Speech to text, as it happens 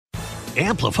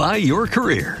Amplify your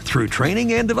career through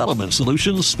training and development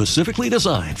solutions specifically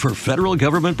designed for federal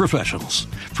government professionals.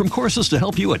 From courses to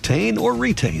help you attain or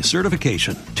retain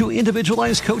certification, to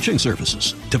individualized coaching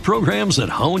services, to programs that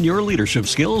hone your leadership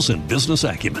skills and business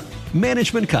acumen,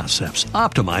 Management Concepts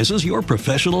optimizes your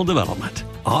professional development.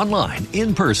 Online,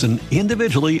 in person,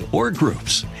 individually, or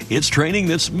groups, it's training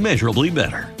that's measurably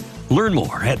better. Learn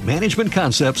more at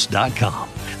managementconcepts.com.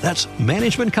 That's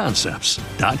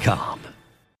managementconcepts.com.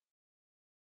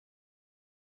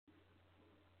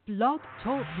 Blog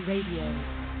Talk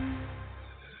Radio.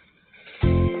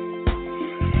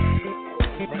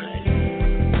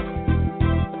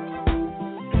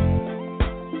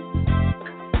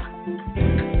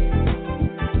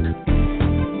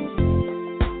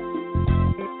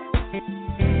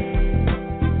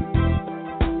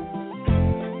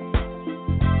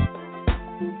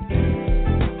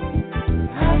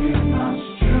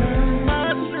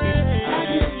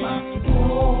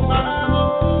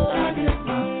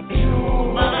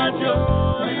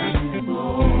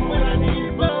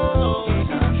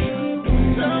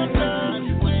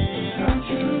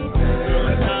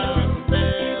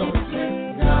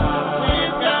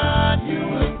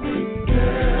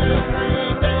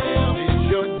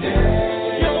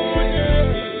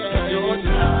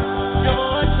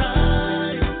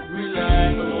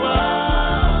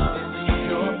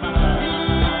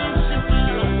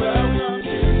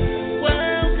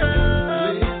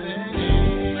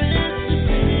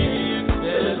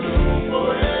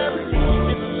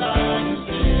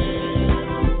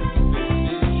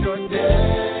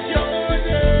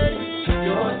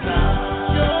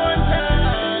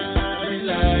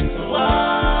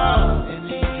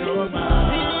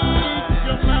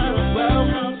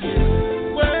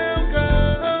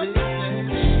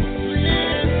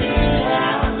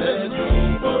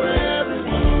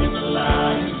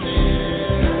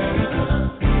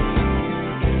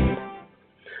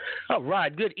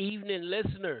 Good evening,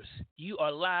 listeners. You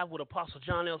are live with Apostle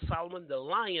John L. Solomon, the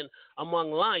lion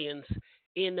among lions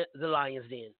in the Lion's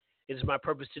Den. It is my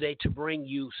purpose today to bring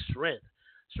you strength.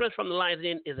 Strength from the Lion's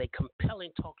Den is a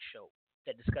compelling talk show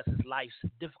that discusses life's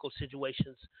difficult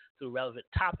situations through relevant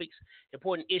topics,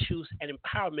 important issues, and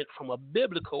empowerment from a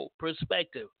biblical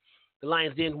perspective. The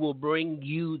Lion's Den will bring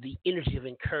you the energy of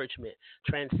encouragement,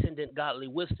 transcendent godly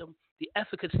wisdom, the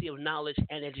efficacy of knowledge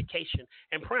and education,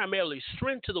 and primarily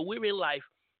strength to the weary life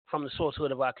from the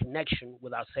sourcehood of our connection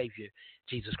with our Savior,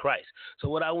 Jesus Christ. So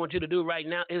what I want you to do right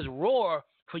now is roar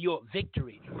for your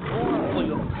victory, roar for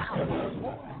your power,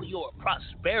 roar for your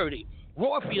prosperity,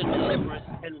 roar for your deliverance,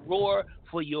 and roar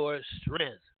for your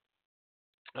strength.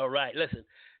 All right, listen,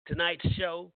 tonight's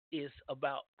show is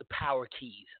about the power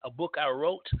keys, a book I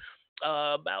wrote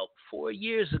about 4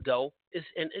 years ago. It's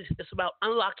about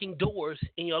unlocking doors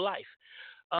in your life.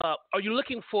 Are you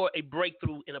looking for a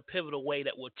breakthrough in a pivotal way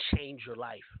that will change your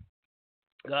life?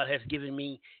 God has given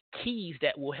me keys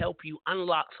that will help you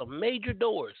unlock some major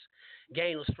doors,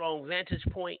 gain a strong vantage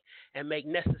point, and make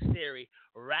necessary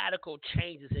radical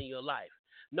changes in your life.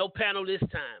 No panel this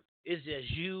time. It's just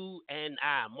you and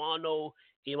I, mano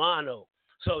y mano.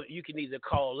 So you can either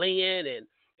call in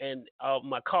and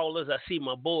my callers, I see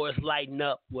my boards lighting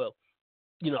up, well,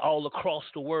 all across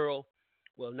the world.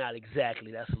 Well, not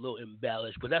exactly. That's a little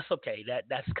embellished, but that's okay.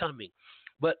 That's coming.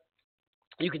 But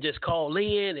you can just call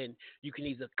in and you can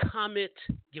either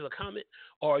give a comment,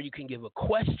 or you can give a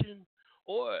question,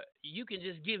 or you can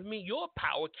just give me your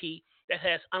power key that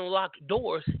has unlocked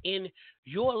doors in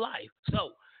your life.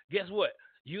 So guess what?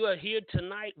 You are here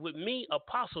tonight with me,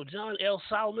 Apostle John L.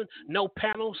 Solomon. No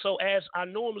panel, so as I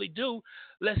normally do,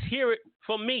 let's hear it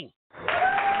from me.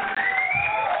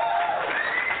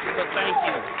 So thank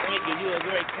you. You're a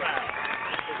great crowd.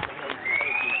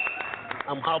 Thank you.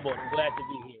 I'm humbled. I'm glad to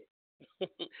be here.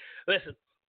 Listen,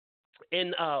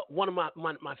 in one of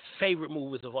my favorite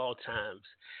movies of all times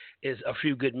is A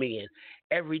Few Good Men.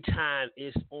 Every time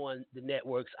it's on the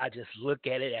networks, I just look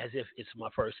at it as if it's my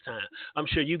first time. I'm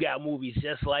sure you got movies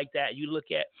just like that you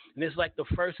look at, and it's like the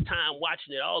first time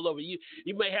watching it all over. You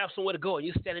may have somewhere to go, and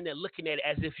you're standing there looking at it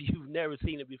as if you've never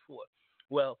seen it before.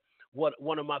 Well,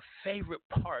 one of my favorite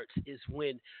parts is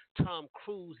when Tom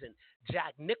Cruise and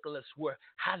Jack Nicklaus were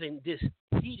having this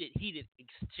heated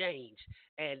exchange,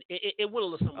 and it went a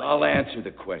little something like I'll answer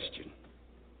the question.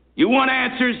 You want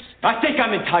answers? I think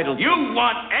I'm entitled. You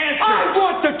want answers? I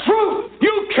want the truth!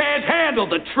 You can't handle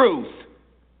the truth!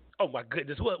 Oh, my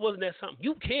goodness. Wasn't that something?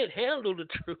 You can't handle the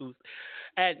truth.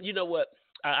 And you know what?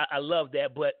 I love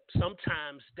that, but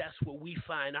sometimes that's where we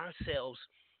find ourselves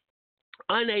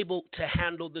unable to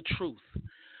handle the truth.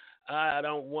 I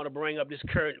don't want to bring up this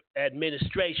current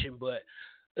administration, but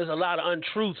there's a lot of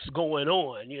untruths going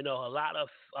on. A lot of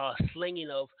slinging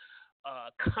of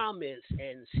comments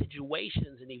and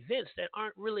situations and events that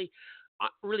aren't really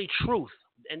truth.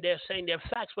 And they're saying they're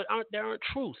facts, but aren't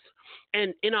truth.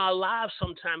 And in our lives,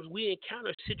 sometimes we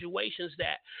encounter situations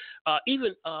that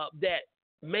even that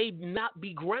may not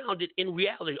be grounded in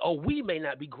reality, or we may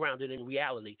not be grounded in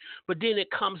reality. But then it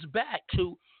comes back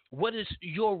to what is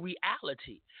your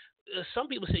reality. Some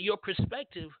people say your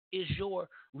perspective is your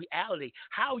reality.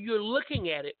 How you're looking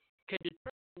at it can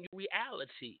determine your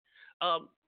reality. Um,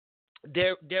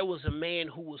 there was a man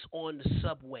who was on the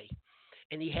subway,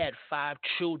 and he had 5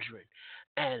 children,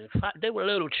 and they were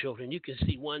little children. You can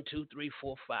see one, two, three,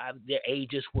 four, five. Their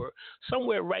ages were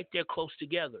somewhere right there close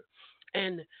together,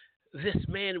 and this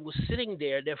man was sitting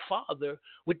there, their father,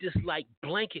 with this like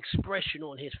blank expression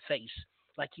on his face,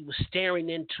 like he was staring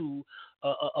into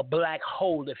a black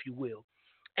hole, if you will.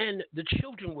 And the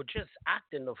children were just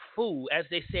acting a fool, as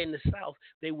they say in the South.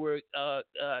 They were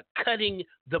cutting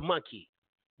the monkey.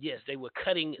 Yes, they were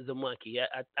cutting the monkey.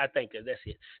 I think that's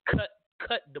it.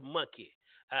 Cut the monkey.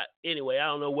 Anyway, I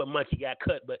don't know what monkey got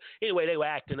cut, but anyway, they were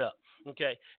acting up.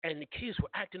 Okay, and the kids were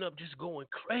acting up, just going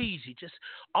crazy, just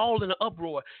all in an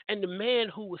uproar. And the man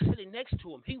who was sitting next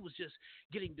to him, he was just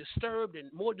getting disturbed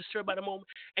and more disturbed by the moment.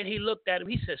 And he looked at him.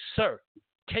 He said, "Sir,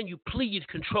 can you please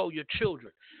control your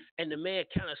children?" And the man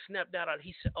kind of snapped out.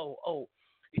 He said, "Oh."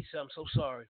 He said, "I'm so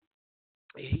sorry."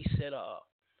 He said,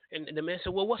 and the man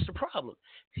said, "Well, what's the problem?"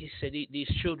 He said,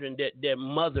 "These children, their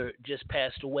mother just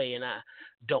passed away, and I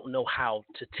don't know how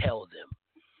to tell them."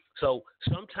 So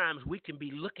sometimes we can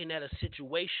be looking at a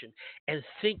situation and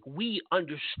think we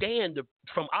understand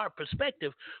from our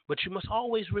perspective, but you must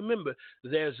always remember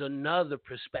there's another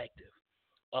perspective,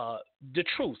 the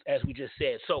truth, as we just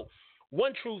said. So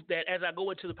one truth that, as I go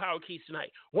into the power keys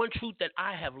tonight, one truth that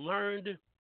I have learned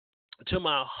to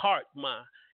my heart, my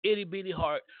itty bitty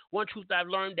heart, one truth I've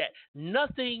learned, that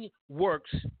nothing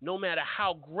works, no matter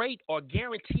how great or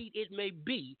guaranteed it may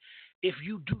be, if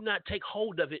you do not take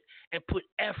hold of it and put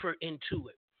effort into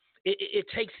it. It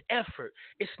takes effort.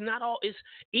 It's not all. It's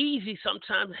easy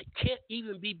sometimes. It can't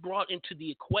even be brought into the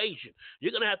equation.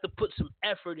 You're gonna have to put some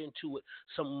effort into it,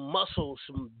 some muscle,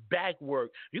 some back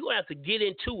work. You're gonna have to get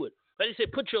into it. Like I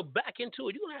said, put your back into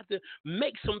it. You're gonna have to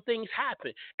make some things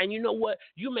happen. And you know what?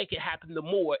 You make it happen the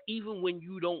more, even when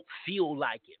you don't feel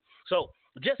like it. So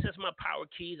just as my power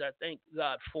keys, I thank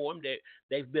God for them.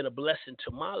 They've been a blessing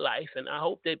to my life, and I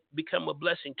hope they become a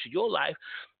blessing to your life.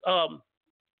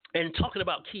 And talking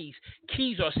about keys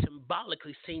are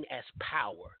symbolically seen as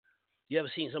power. You ever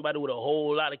seen somebody with a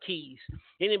whole lot of keys?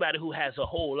 Anybody who has a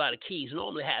whole lot of keys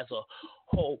normally has a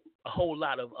whole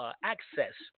lot of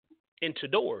access into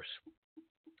doors.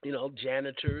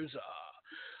 Janitors,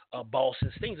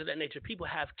 bosses, things of that nature. People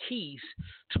have keys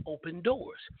to open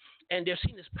doors. And they're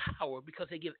seen as power because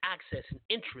they give access and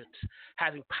entrance,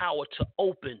 having power to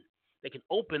open. They can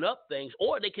open up things,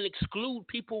 or they can exclude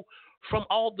people from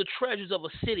all the treasures of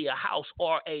a city, a house,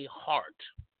 or a heart.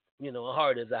 A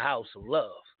heart is a house of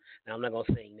love. Now, I'm not going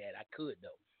to sing that. I could, though.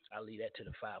 I'll leave that to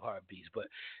the 5 heartbeats. But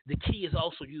the key is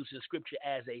also used in Scripture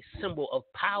as a symbol of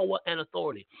power and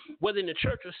authority, whether in the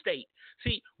church or state.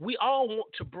 See, we all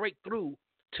want to break through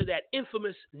to that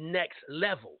infamous next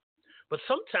level. But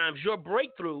sometimes your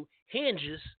breakthrough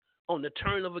hinges on the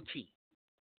turn of a key.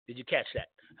 Did you catch that?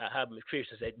 How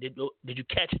McPherson said, did you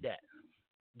catch that?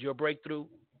 Your breakthrough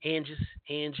hinge,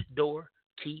 door,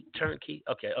 key, turn key.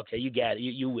 Okay, you got it.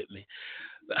 You with me?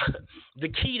 The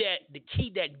key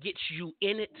that gets you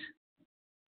in it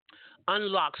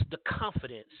unlocks the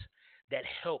confidence that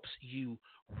helps you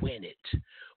win it.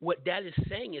 What that is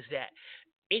saying is that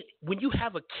when you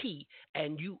have a key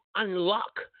and you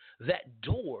unlock that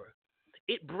door,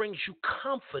 it brings you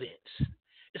confidence.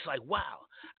 It's like, wow,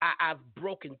 I've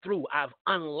broken through. I've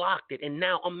unlocked it, and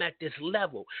now I'm at this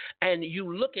level. And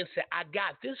you look and say, I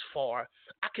got this far.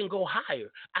 I can go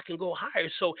higher.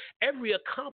 So every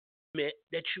accomplishment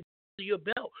that you put to your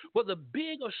belt, whether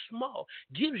big or small,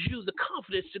 gives you the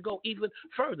confidence to go even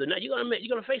further. Now, you're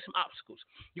gonna face some obstacles.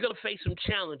 You're gonna face some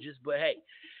challenges, but hey,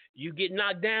 you get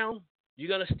knocked down, you're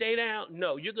going to stay down?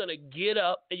 No, you're going to get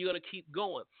up and you're going to keep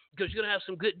going, because you're going to have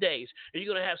some good days and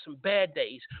you're going to have some bad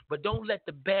days, but don't let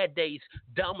the bad days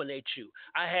dominate you.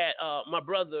 I had my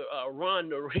brother, Ron,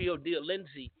 the real deal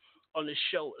Lindsay, on the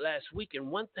show last week, and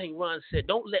one thing Ron said,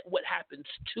 don't let what happens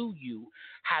to you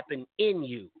happen in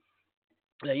you.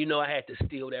 Now, I had to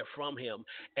steal that from him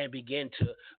and begin to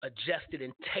adjust it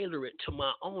and tailor it to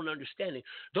my own understanding.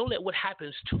 Don't let what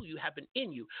happens to you happen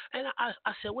in you. And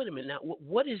I said, wait a minute now,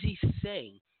 what is he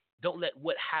saying? Don't let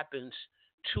what happens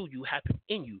to you happen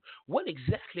in you. What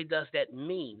exactly does that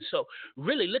mean? So,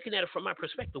 really looking at it from my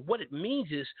perspective, what it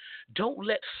means is don't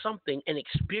let something, an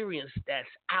experience that's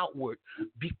outward,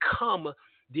 become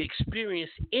the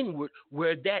experience inward,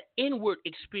 where that inward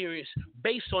experience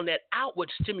based on that outward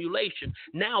stimulation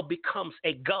now becomes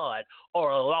a God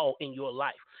or a law in your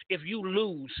life. If you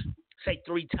lose, say,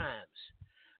 3 times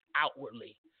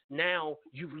outwardly, now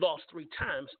you've lost 3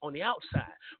 times on the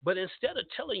outside. But instead of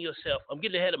telling yourself, I'm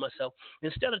getting ahead of myself,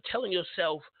 instead of telling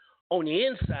yourself on the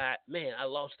inside, man, I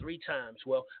lost 3 times,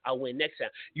 well, I'll win next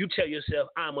time, you tell yourself,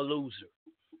 I'm a loser.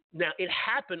 Now, it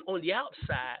happened on the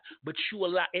outside, but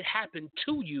it happened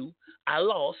to you. I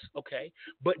lost, okay?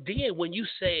 But then when you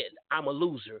said, I'm a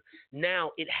loser,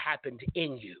 now it happened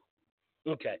in you.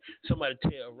 Okay, somebody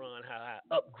tell Ron how I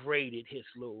upgraded his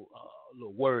little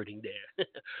wording there.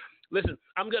 Listen,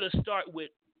 I'm going to start with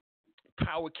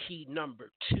power key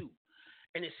number 2.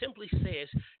 And it simply says,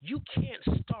 you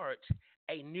can't start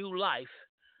a new life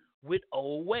with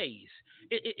old ways.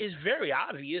 It is very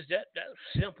obvious. That's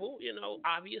simple,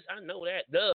 obvious. I know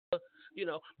that, duh,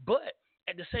 But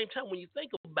at the same time, when you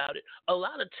think about it, a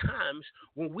lot of times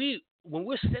when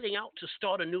we're setting out to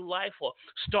start a new life or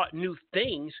start new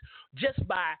things, just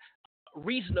by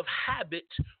reason of habit,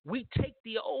 we take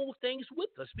the old things with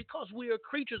us because we are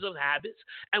creatures of habits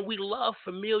and we love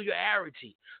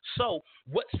familiarity. So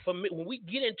when we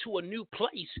get into a new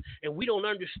place and we don't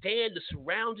understand the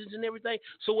surroundings and everything,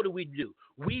 so what do?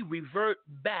 We revert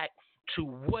back to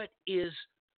what is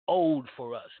old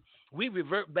for us. We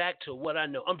revert back to what I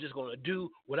know. I'm just going to do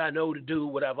what I know to do,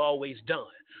 what I've always done.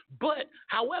 But,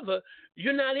 however,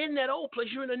 you're not in that old place.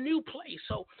 You're in a new place.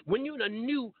 So when you're in a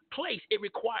new place, it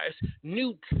requires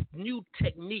new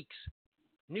techniques,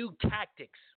 new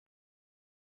tactics.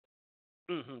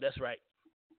 That's right.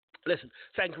 Listen,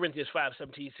 2 Corinthians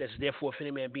 5:17 says, therefore, if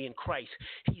any man be in Christ,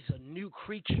 he's a new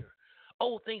creature.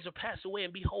 Old things are passed away,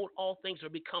 and behold, all things are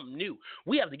become new.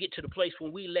 We have to get to the place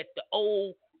when we let the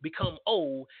old become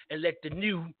old and let the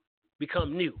new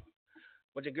become new.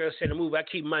 What the girl said in the movie, I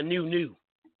keep my new.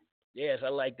 Yes, I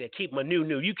like that. Keep my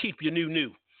new. You keep your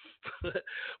new.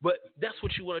 But that's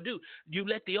what you want to do. You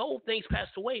let the old things pass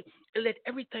away and let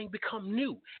everything become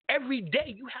new. Every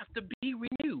day you have to be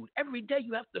renewed. Every day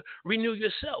you have to renew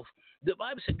yourself. The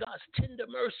Bible said God's tender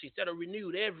mercies that are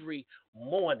renewed every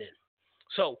morning.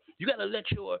 So you got to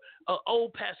let your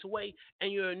old pass away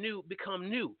and your new become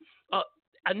new.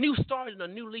 A new start and a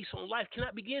new lease on life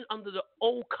cannot begin under the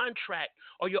old contract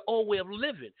or your old way of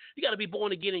living. You got to be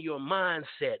born again in your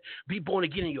mindset, be born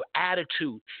again in your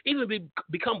attitude, even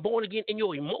become born again in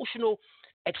your emotional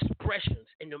expressions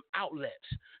and your outlets.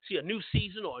 See, a new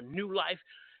season or a new life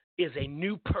is a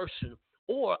new person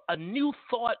or a new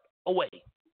thought away.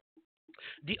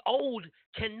 The old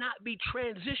cannot be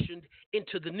transitioned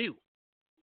into the new.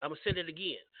 I'm going to say that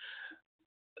again.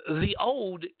 The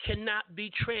old cannot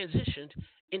be transitioned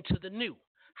into the new.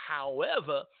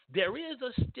 However, there is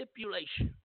a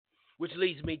stipulation, which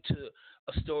leads me to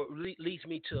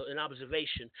an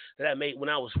observation that I made when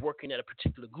I was working at a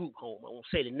particular group home. I won't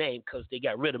say the name because they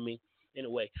got rid of me.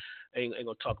 Anyway, I ain't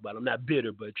gonna talk about it. I'm not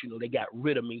bitter, but they got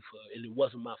rid of me and it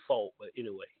wasn't my fault. But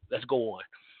anyway, let's go on.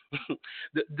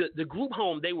 the group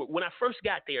home, when I first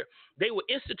got there, they were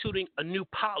instituting a new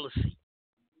policy.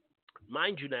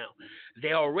 Mind you now,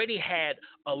 they already had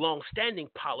a long-standing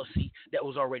policy that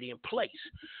was already in place.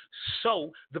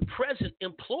 So the present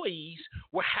employees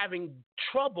were having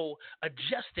trouble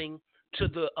adjusting to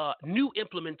the new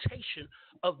implementation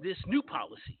of this new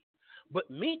policy.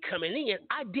 But me coming in,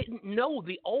 I didn't know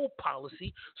the old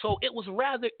policy, so it was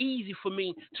rather easy for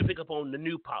me to pick up on the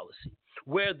new policy,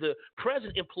 where the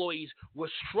present employees were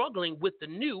struggling with the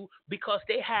new because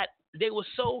they were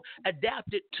so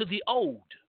adapted to the old.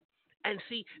 And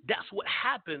see, that's what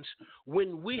happens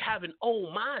when we have an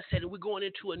old mindset and we're going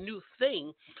into a new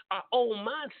thing. Our old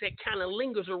mindset kind of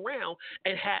lingers around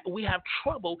and we have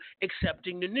trouble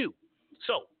accepting the new.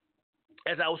 So,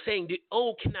 as I was saying, the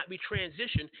old cannot be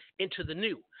transitioned into the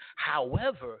new.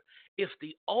 However, if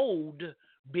the old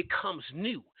becomes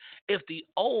new, if the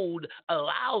old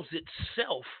allows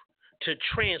itself to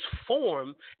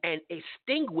transform and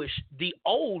extinguish the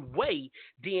old way,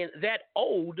 then that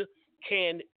old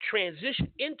can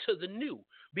transition into the new,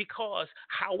 because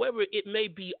however it may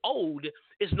be old,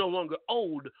 it's no longer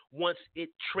old once it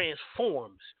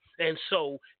transforms. And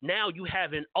so now you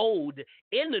have an old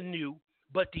in the new,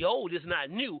 but the old is not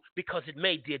new because it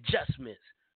made the adjustments.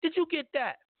 Did you get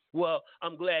that? Well,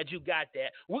 I'm glad you got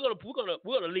that. We're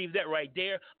gonna leave that right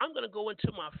there. I'm gonna go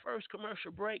into my first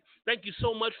commercial break. Thank you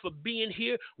so much for being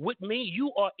here with me.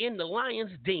 You are in the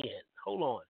Lion's Den. Hold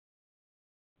on.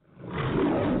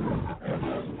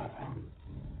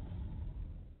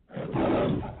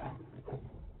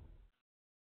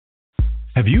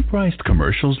 Have you priced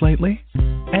commercials lately?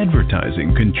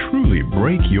 Advertising can truly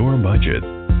break your budget.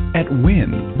 At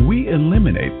Win, we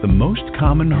eliminate the most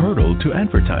common hurdle to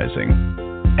advertising.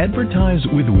 Advertise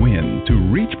with Win to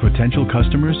reach potential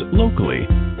customers locally,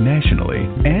 nationally,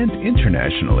 and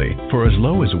internationally for as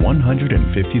low as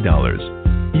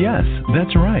 $150. Yes,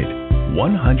 that's right,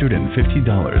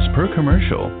 $150 per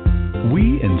commercial.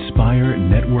 We Inspire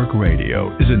Network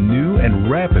Radio is a new and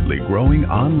rapidly growing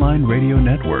online radio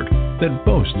network that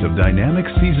boasts of dynamic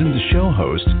seasoned show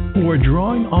hosts who are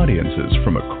drawing audiences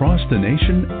from across the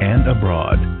nation and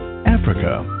abroad.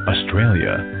 Africa,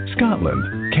 Australia,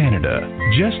 Scotland, Canada,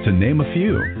 just to name a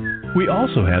few. We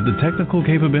also have the technical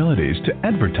capabilities to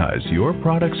advertise your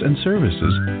products and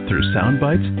services through sound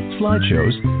bites,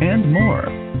 slideshows, and more.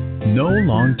 No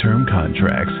long-term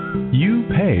contracts. You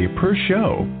pay per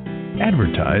show.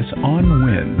 Advertise on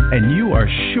Win, and you are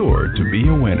sure to be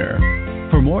a winner.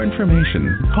 For more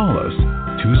information, call us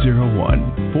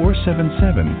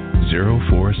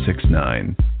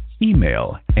 201-477-0469.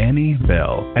 Email Annie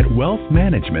Bell at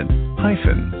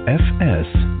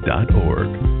wealthmanagement-fs.org.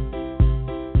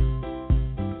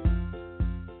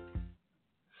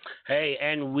 Hey,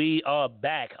 and we are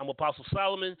back. I'm Apostle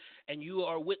Solomon, and you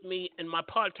are with me in my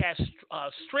podcast,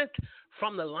 Strength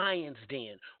from the Lion's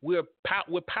Den. We're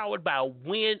powered by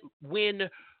Win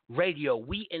Radio.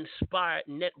 We Inspire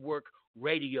Network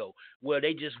Radio, where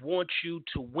they just want you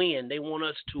to win. They want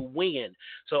us to win.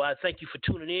 So I thank you for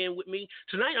tuning in with me.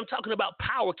 Tonight I'm talking about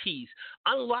power keys,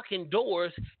 unlocking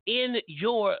doors in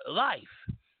your life.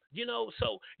 You know,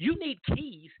 so you need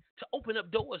keys to open up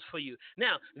doors for you.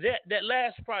 Now, that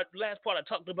last part I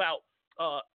talked about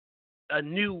a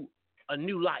new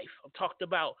life. I talked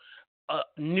about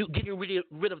getting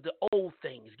rid of the old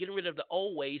things, getting rid of the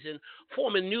old ways, and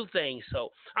forming new things.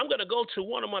 So I'm going to go to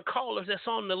one of my callers that's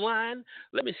on the line.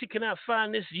 Let me see, can I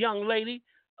find this young lady?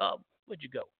 Where'd you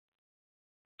go?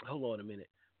 Hold on a minute.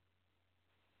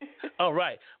 All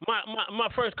right. My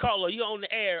first caller, you on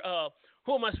the air.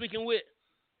 Who am I speaking with?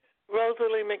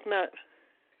 Rosalie McNutt.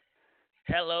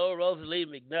 Hello, Rosalie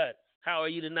McNutt. How are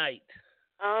you tonight?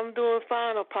 I'm doing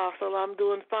fine, Apostle. I'm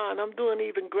doing fine. I'm doing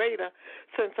even greater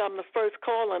since I'm the first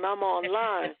caller and I'm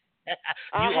online.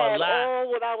 I had all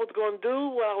what I was going to do,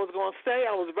 what I was going to say.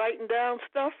 I was writing down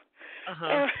stuff.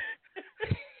 Uh-huh.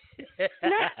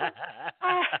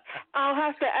 I'll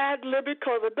have to ad-lib it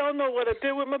because I don't know what I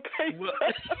did with my paper.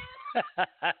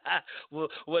 Well,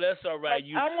 that's all right.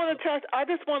 I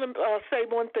just want to say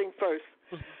one thing first.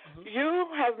 Mm-hmm. You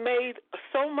have made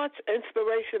so much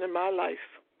inspiration in my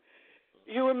life.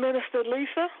 You and Minister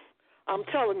Lisa, I'm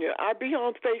telling you, I be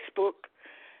on Facebook,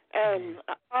 and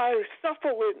I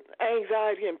suffer with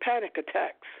anxiety and panic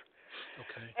attacks.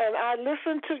 Okay. And I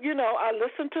listen to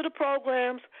the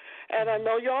programs, and I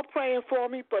know y'all praying for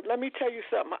me, but let me tell you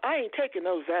something. I ain't taking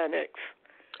those Xanax.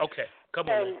 Okay, come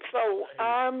on. And so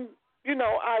I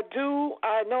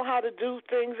know how to do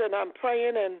things, and I'm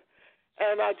praying, and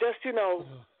I just,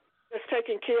 just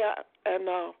taking care,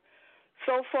 and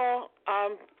so far,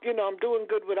 I'm doing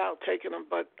good without taking them,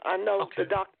 but I know the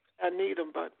doctor, I need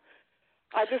them, but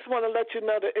I just want to let you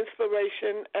know the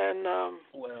inspiration and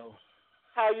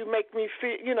how you make me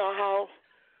feel, how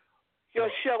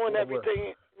your show and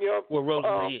everything, your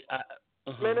Rosalie,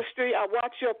 ministry. I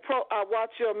watch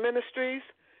your ministries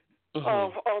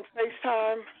on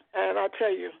FaceTime, and I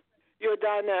tell you, you're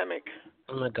dynamic.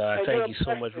 Oh my God, thank you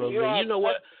so much, Rosalie. You know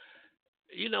what?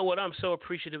 You know what? I'm so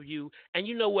appreciative of you. And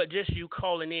you know what? Just you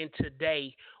calling in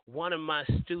today, one of my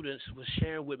students was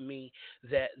sharing with me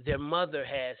that their mother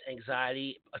has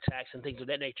anxiety attacks and things of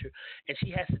that nature, and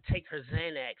she has to take her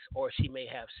Xanax or she may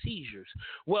have seizures.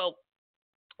 Well,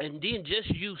 and then just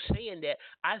you saying that,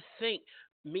 I think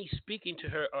me speaking to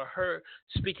her or her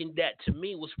speaking that to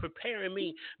me was preparing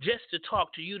me just to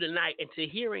talk to you tonight and to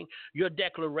hearing your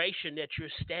declaration that you're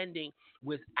standing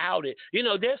without it.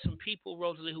 There's some people,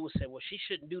 Rosalie, who would say, well, she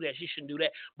shouldn't do that. She shouldn't do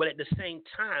that. But at the same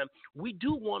time, we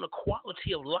do want a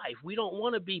quality of life. We don't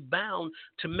want to be bound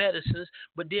to medicines.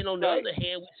 But then on the other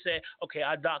hand, we say, okay,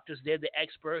 our doctors, they're the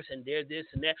experts and they're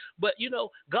this and that. But,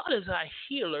 God is our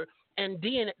healer. And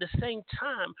then at the same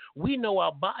time, we know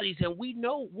our bodies and we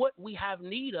know what we have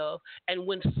need of and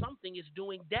when something is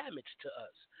doing damage to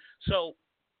us. So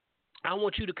I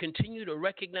want you to continue to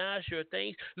recognize your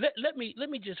things. Let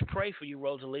me just pray for you,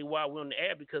 Rosalie, while we're on the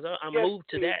air, because I'm moved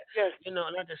to that. Yes. And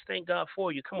I just thank God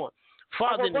for you. Come on.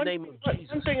 Father, in the name of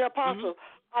Jesus. One thing, Apostle.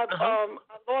 I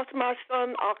lost my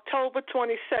son October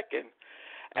 22nd.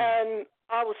 And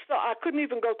I couldn't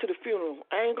even go to the funeral.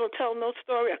 I ain't going to tell no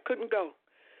story. I couldn't go.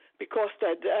 Because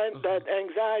that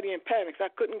anxiety and panics, I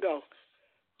couldn't go.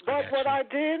 But what I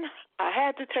did, I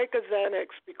had to take a Xanax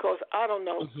because, I don't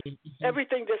know,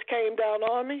 everything just came down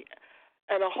on me.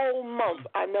 And a whole month,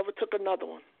 I never took another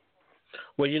one.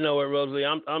 Well, you know what, Rosalie,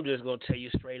 I'm just going to tell you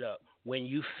straight up. When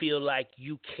you feel like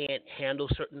you can't handle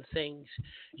certain things,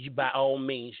 you by all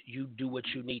means you do what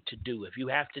you need to do. If you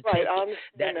have to take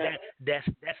it,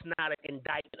 that's not an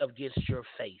indictment against your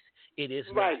faith. It is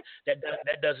not.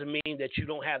 That doesn't mean that you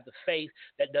don't have the faith.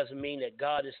 That doesn't mean that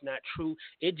God is not true.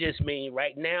 It just means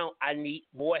right now I need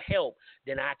more help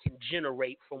than I can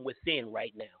generate from within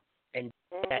right now, and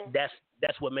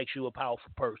that's what makes you a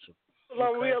powerful person.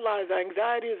 Well, I realize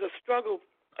anxiety is a struggle.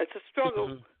 It's a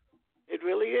struggle. It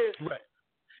really is. Right.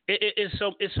 It's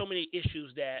so many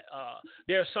issues that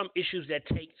there are some issues that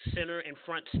take center and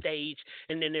front stage,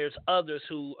 and then there's others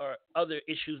who are other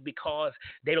issues because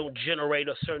they don't generate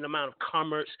a certain amount of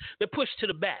commerce. They're pushed to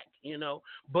the back, you know.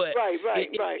 But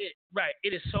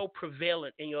it is so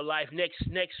prevalent in your life.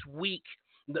 Next week.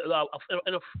 In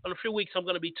a few weeks, I'm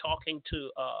going to be talking to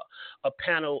a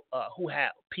panel who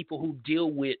have people who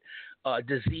deal with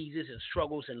diseases and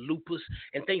struggles and lupus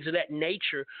and things of that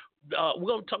nature. We're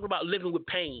going to talk about living with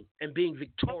pain and being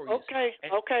victorious.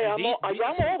 I'm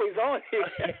always on here.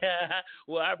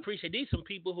 Well, I appreciate these some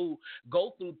people who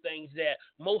go through things that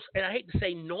most, and I hate to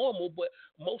say normal, but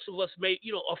most of us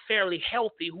are fairly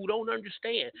healthy who don't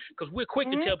understand, because we're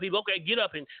quick to tell people, okay, get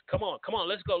up and come on,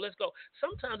 let's go.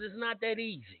 Sometimes it's not that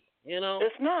easy, you know.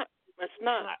 It's not.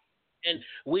 And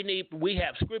we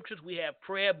have scriptures, we have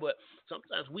prayer, but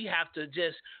sometimes we have to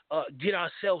just get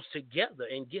ourselves together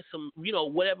and get some,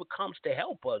 whatever comes to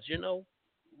help us,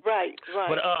 Right.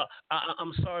 But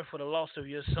I'm sorry for the loss of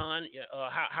your son.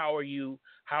 How are you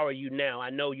now? I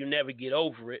know you never get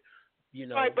over it,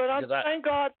 Right, but thank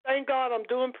God, I'm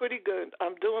doing pretty good.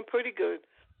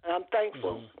 And I'm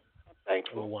thankful.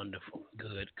 Well, wonderful.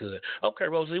 Good. Okay,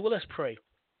 Rosalie, well, let's pray.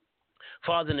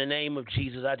 Father, in the name of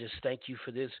Jesus, I just thank you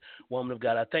for this woman of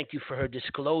God. I thank you for her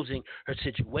disclosing her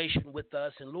situation with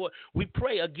us. And, Lord, we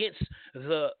pray against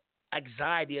the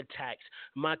anxiety attacks.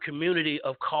 My community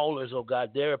of callers, oh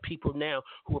God, there are people now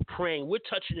who are praying. We're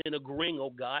touching and agreeing, oh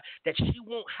God, that she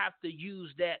won't have to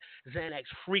use that Xanax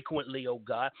frequently, oh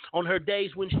God, on her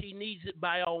days when she needs it,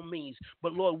 by all means.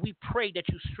 But Lord, we pray that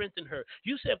you strengthen her.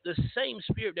 You said the same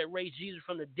spirit that raised Jesus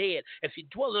from the dead, if it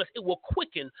dwells in us, it will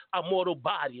quicken our mortal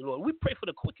body, Lord. We pray for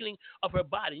the quickening of her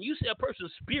body. And you said a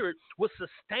person's spirit will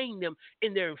sustain them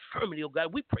in their infirmity, oh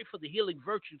God. We pray for the healing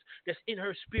virtues that's in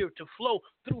her spirit to flow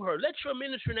through her. Let your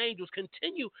ministering angels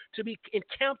continue to be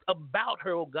encamped about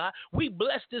her, oh God. We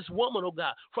bless this woman, oh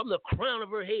God, from the crown of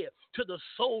her head to the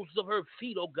soles of her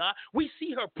feet, oh God. We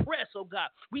see her press, oh God.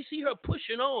 We see her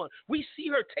pushing on. We see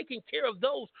her taking care of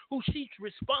those who she's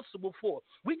responsible for.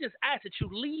 We just ask that you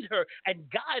lead her and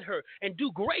guide her and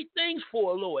do great things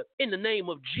for her, Lord, in the name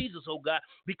of Jesus, oh God,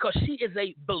 because she is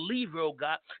a believer, oh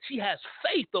God. She has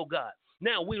faith, oh God.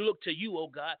 Now we look to you,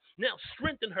 oh God. Now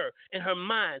strengthen her in her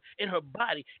mind, in her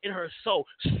body, in her soul.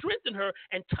 Strengthen her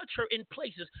and touch her in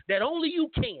places that only you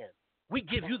can. We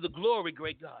give you the glory,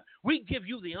 great God. We give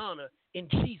you the honor in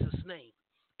Jesus' name.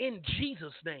 In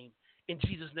Jesus' name. In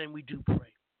Jesus' name we do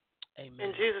pray. Amen.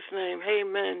 In Jesus' name.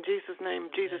 Amen. Jesus' name.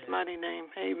 Jesus' mighty name.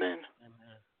 Amen.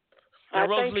 Amen. Now,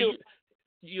 Rosalie, thank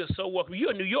you're so welcome.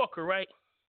 You're a New Yorker, right?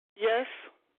 Yes.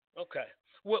 Okay.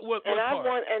 What and I part?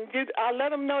 won, and I let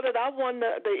them know that I won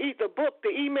the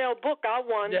email book. I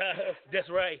won. Yeah,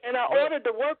 that's right. And I ordered the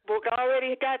workbook. I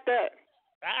already got that.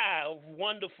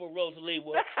 Wonderful, Rosalie.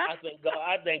 Well,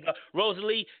 I thank God.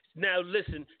 Rosalie, now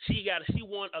listen, she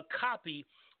won a copy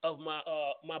of my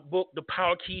book, The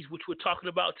Power Keys, which we're talking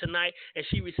about tonight, and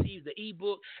she received the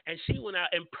ebook, and she went out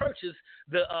and purchased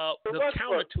the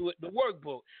counter to it, the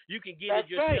workbook. You can get it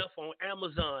yourself on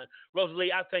Amazon.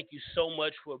 Rosalie, I thank you so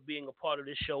much for being a part of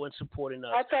this show and supporting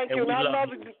us. I thank you, and I love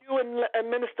you and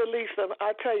Minister Lisa.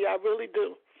 I tell you, I really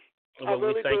do. Well, I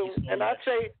really do. So and much. I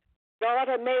say, God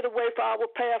had made a way for our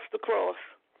paths to cross.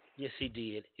 Yes, He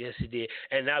did. Yes, He did.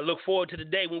 And I look forward to the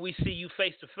day when we see you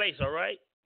face to face. All right.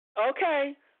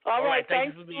 Okay. All right,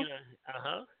 thank you for being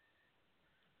on.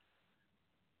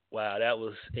 Wow, that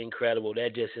was incredible.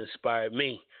 That just inspired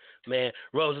me. Man,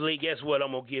 Rosalie, guess what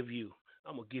I'm going to give you?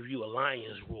 I'm going to give you a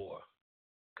lion's roar,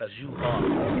 because you are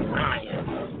a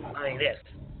lion. Lioness.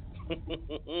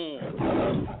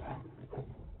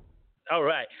 All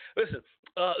right. Listen,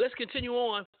 let's continue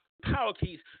on. Power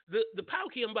keys. The power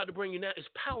key I'm about to bring you now is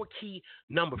power key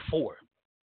number 4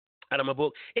 out of my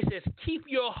book. It says, keep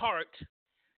your heart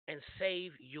and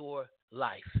save your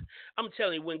life. I'm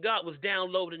telling you, when God was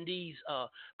downloading these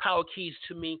power keys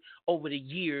to me over the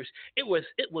years, it was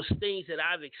things that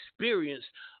I've experienced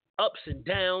ups and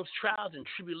downs, trials and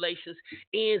tribulations,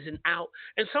 ins and out.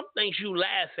 And some things you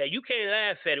laugh at. You can't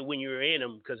laugh at it when you're in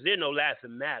them because there's no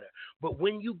laughing matter. But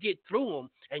when you get through them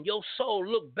and your soul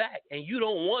look back and you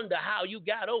don't wonder how you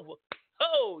got over,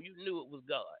 oh, you knew it was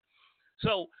God.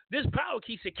 So this power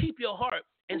key said, keep your heart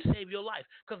and save your life.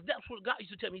 Because that's what God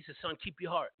used to tell me. He said, son, keep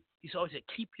your heart. He always said,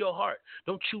 keep your heart.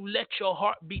 Don't you let your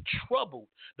heart be troubled.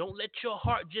 Don't let your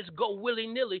heart just go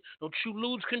willy-nilly. Don't you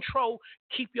lose control.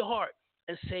 Keep your heart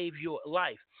and save your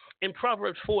life. In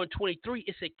Proverbs 4:23,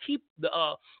 it said, keep the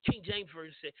King James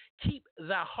Version said, keep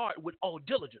thy heart with all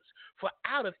diligence, for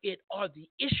out of it are the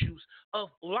issues of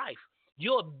life.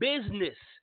 Your business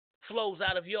flows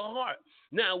out of your heart.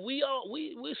 Now we're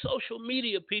social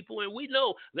media people, and we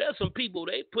know there's some people,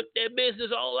 they put their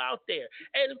business all out there.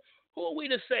 And who are we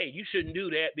to say you shouldn't do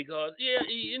that? Because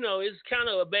it's kind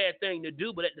of a bad thing to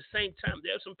do, but at the same time,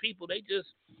 there's some people, they just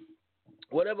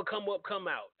whatever come up, come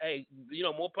out. Hey,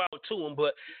 more power to them.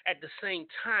 But at the same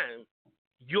time,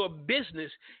 your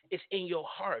business is in your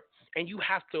heart, and you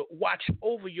have to watch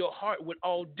over your heart with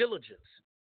all diligence.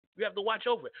 You have to watch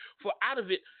over it. For out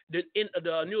of it, the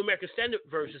New American Standard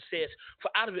Version says, for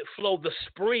out of it flow the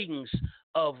springs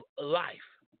of life.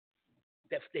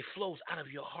 That flows out of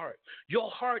your heart.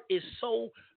 Your heart is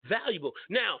so valuable.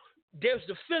 Now, there's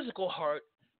the physical heart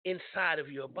inside of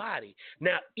your body.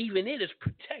 Now, even it is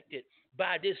protected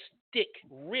by this thick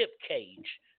rib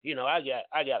cage. I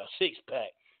got a six-pack.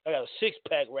 I got a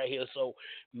six-pack right here, so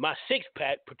my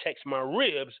six-pack protects my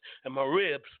ribs, and my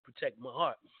ribs protect my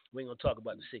heart. We ain't going to talk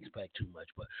about the six-pack too much,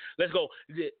 but let's go.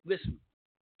 Listen,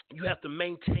 you have to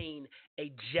maintain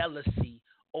a jealousy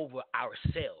over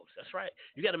ourselves. That's right.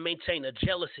 You got to maintain a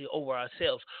jealousy over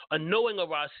ourselves, a knowing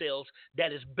of ourselves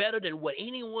that is better than what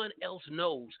anyone else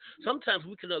knows. Sometimes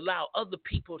we can allow other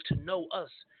people to know us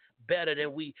better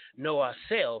than we know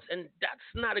ourselves. And that's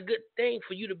not a good thing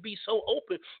for you to be so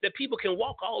open that people can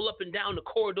walk all up and down the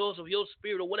corridors of your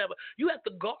spirit or whatever. You have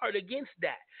to guard against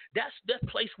that. That's that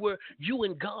place where you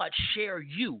and God share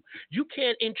you. You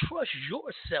can't entrust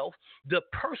yourself, the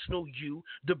personal you,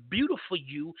 the beautiful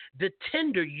you, the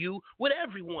tender you, with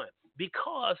everyone.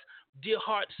 Because, dear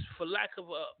hearts, for lack of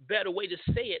a better way to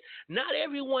say it, not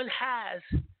everyone has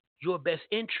your best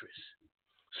interest.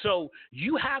 So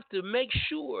you have to make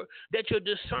sure that your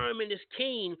discernment is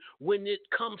keen when it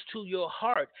comes to your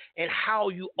heart and how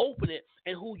you open it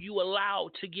and who you allow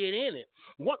to get in it.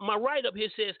 What my write-up here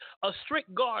says, a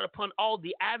strict guard upon all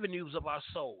the avenues of our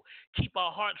soul. Keep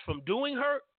our hearts from doing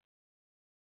hurt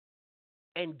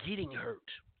and getting hurt.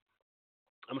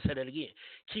 I'm going to say that again.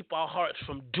 Keep our hearts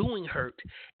from doing hurt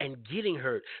and getting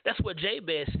hurt. That's what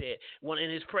Jabez said in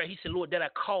his prayer. He said, Lord, that I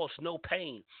cause no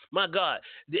pain. My God,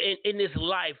 in this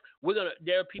life,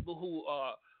 there are people who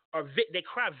they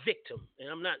cry victim. And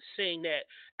I'm not saying that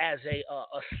as a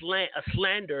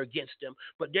slander against them,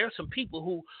 but there are some people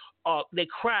who they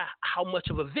cry how much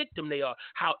of a victim they are,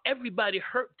 how everybody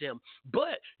hurt them.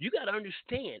 But you got to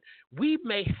understand, we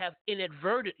may have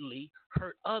inadvertently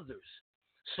hurt others.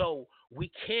 So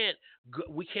we can't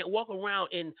walk around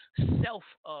in self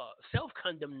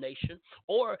condemnation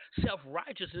or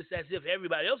self-righteousness as if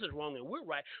everybody else is wrong and we're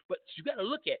right. But you got to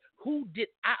look at who did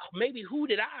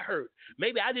I hurt?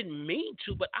 Maybe I didn't mean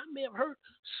to, but I may have hurt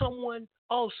someone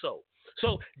also.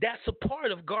 So that's a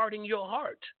part of guarding your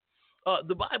heart.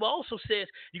 The Bible also says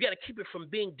you got to keep it from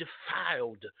being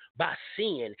defiled by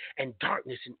sin and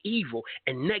darkness and evil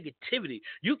and negativity.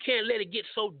 You can't let it get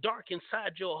so dark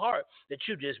inside your heart that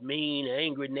you're just mean,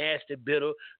 angry, nasty,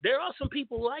 bitter. There are some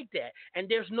people like that, and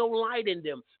there's no light in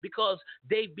them because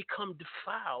they've become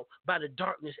defiled by the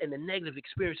darkness and the negative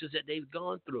experiences that they've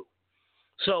gone through.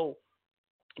 So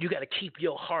you got to keep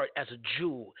your heart as a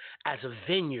jewel, as a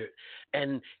vineyard,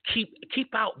 and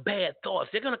keep out bad thoughts.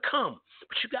 They're going to come,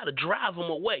 but you got to drive them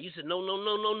away. You said, no,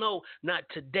 not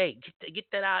today. Get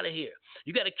that out of here.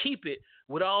 You got to keep it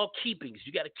with all keepings.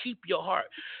 You got to keep your heart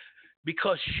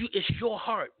because it's your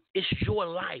heart. It's your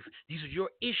life. These are your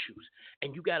issues,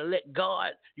 and you got to let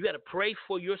God, you got to pray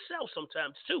for yourself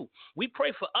sometimes too. We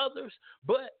pray for others,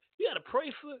 but you got to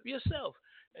pray for yourself.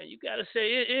 And you got to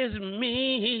say, it is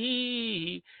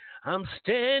me. I'm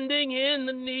standing in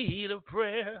the need of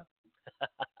prayer.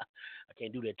 I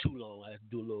can't do that too long. I have to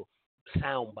do a little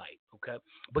sound bite, okay?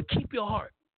 But keep your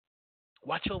heart.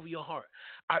 Watch over your heart.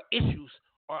 Our issues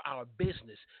are our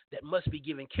business that must be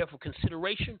given careful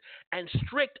consideration and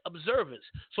strict observance.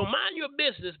 So mind your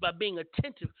business by being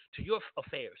attentive to your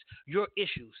affairs, your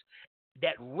issues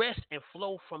that rest and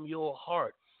flow from your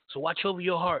heart. So watch over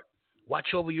your heart.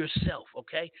 Watch over yourself,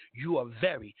 okay? You are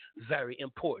very, very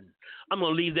important. I'm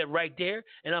going to leave that right there,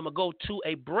 and I'm going to go to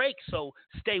a break, so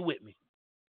stay with me.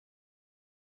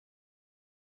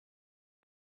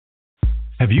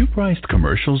 Have you priced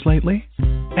commercials lately?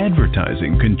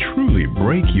 Advertising can truly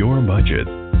break your budget.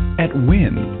 At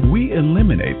Win, we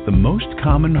eliminate the most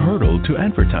common hurdle to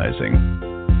advertising.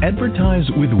 Advertise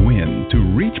with Win to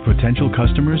reach potential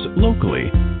customers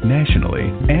locally, nationally,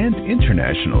 and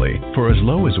internationally for as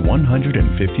low as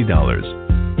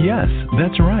 $150. Yes,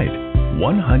 that's right,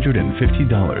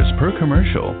 $150 per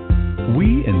commercial.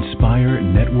 We Inspire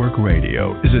Network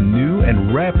Radio is a new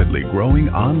and rapidly growing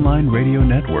online radio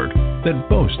network that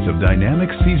boasts of dynamic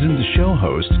seasoned show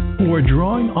hosts who are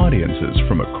drawing audiences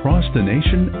from across the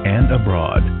nation and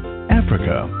abroad.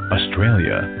 Africa,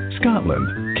 Australia,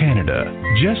 Scotland, Canada,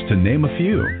 just to name a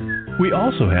few. We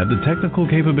also have the technical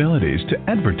capabilities to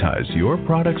advertise your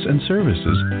products and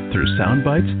services through sound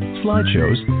bites,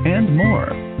 slideshows, and more.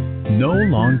 No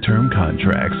long-term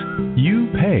contracts.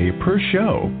 You pay per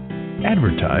show.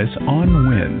 Advertise on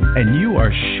Win, and you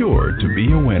are sure to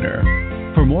be a winner.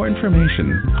 For more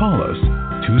information, call us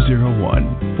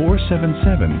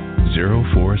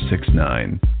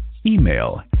 201-477-0469.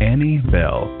 Email Annie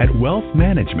Bell at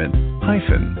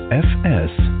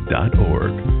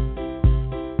wealthmanagement-fs.org.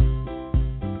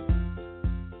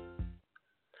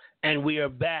 And we are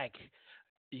back.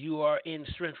 You are in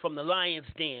Strength from the Lion's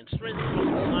Den. Strength from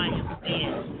the Lion's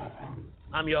Den.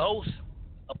 I'm your host,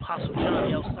 Apostle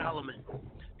John L. Solomon.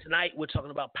 Tonight, we're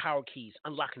talking about power keys,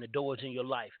 unlocking the doors in your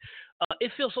life.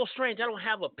 It feels so strange. I don't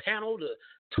have a panel to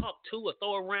talk to or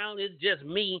throw around. It's just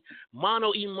me, mano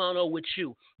y mano with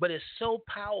you. But it's so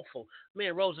powerful.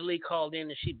 Man, Rosalie called in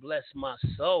and she blessed my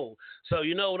soul. So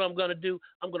you know what I'm going to do?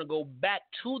 I'm going to go back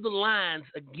to the lines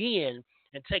again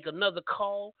and take another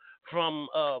call from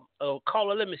a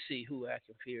caller. Let me see who I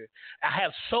can hear. I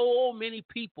have so many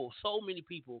people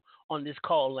on this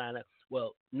call lineup.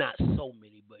 Well, not so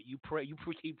many, but you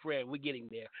keep praying. We're getting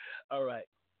there. All right.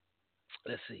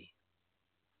 Let's see.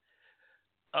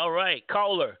 All right,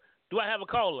 caller. Do I have a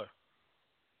caller?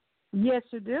 Yes,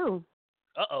 you do.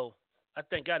 Uh-oh. I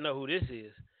think I know who this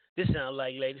is. This sounds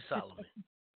like Lady Solomon.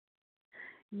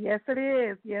 Yes, it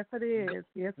is. Yes, it is.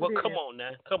 Yes, well, it is. Come on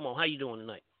now. Come on. How you doing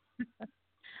tonight?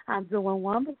 I'm doing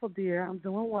wonderful, dear. I'm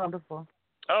doing wonderful.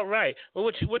 All right. Well,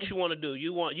 what you want to do?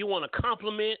 You want to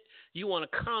compliment? You want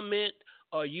to comment?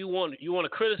 Or you want to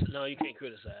criticize? No, you can't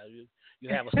criticize. You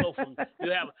have a sofa.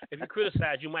 If you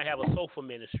criticize, you might have a sofa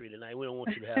ministry tonight. We don't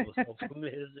want you to have a sofa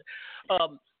ministry.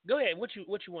 Go ahead. What you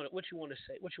want to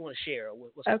say? What you want to share?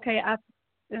 Okay.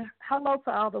 Hello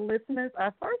to all the listeners.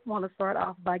 I first want to start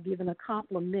off by giving a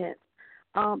compliment.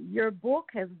 Your book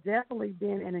has definitely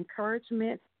been an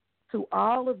encouragement to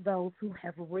all of those who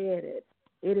have read it.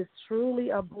 It is truly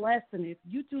a blessing. If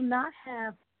you do not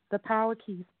have the Power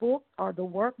Keys book or the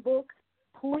workbook,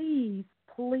 please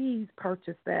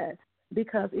purchase that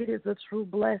because it is a true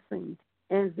blessing.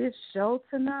 And this show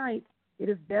tonight, it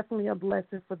is definitely a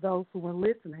blessing for those who are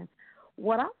listening.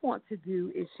 What I want to do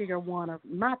is share one of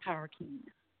my Power Keys.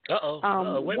 Wait a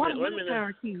minute.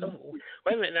 Power keys.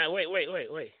 Wait a minute now. Wait.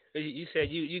 You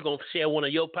said you going to share one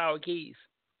of your Power Keys?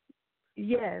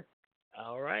 Yes.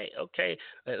 All right. Okay.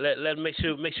 Let make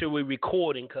sure we're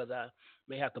recording because I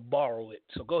may have to borrow it.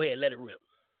 So go ahead, let it rip.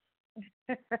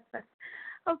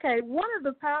 Okay. One of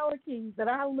the power keys that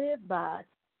I live by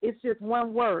is just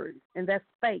one word, and that's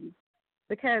faith.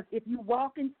 Because if you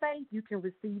walk in faith, you can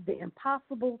receive the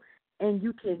impossible, and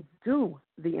you can do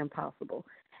the impossible.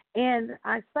 And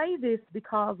I say this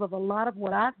because of a lot of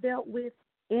what I've dealt with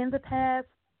in the past,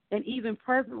 and even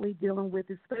presently dealing with,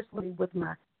 especially with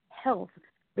my health.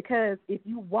 Because if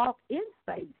you walk in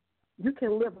faith, you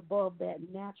can live above that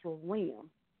natural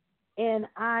realm. And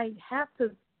I have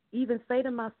to even say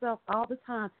to myself all the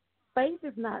time, faith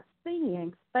is not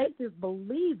seeing, faith is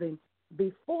believing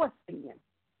before seeing.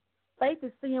 Faith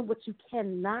is seeing what you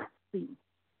cannot see.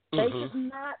 Faith is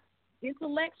not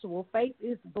intellectual. Faith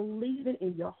is believing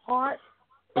in your heart.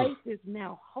 Faith is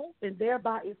now hope, and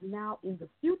thereby is now in the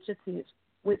future tense,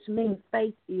 which means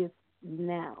faith is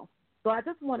now. So I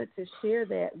just wanted to share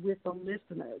that with the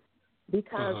listeners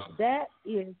because that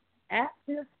is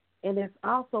active and it's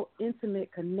also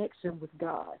intimate connection with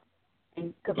God.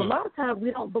 And because a lot of times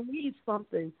we don't believe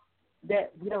something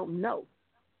that we don't know.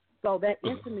 So that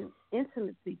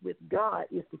intimacy with God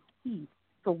is the key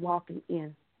to walking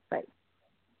in faith.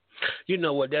 You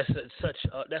know what? That's such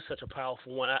a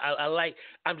powerful one.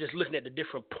 I'm just looking at the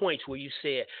different points where you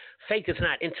said faith is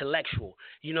not intellectual.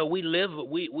 You know, we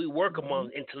work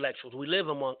among intellectuals. We live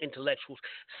among intellectuals,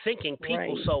 thinking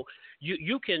people. Right. So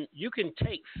you can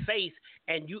take faith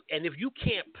and if you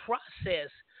can't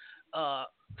process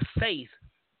faith,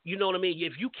 you know what I mean?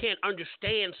 If you can't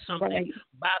understand something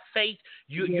by faith,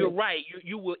 you're right.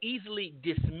 You will easily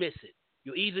dismiss it.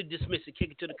 You'll easily dismiss it,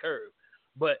 kick it to the curb.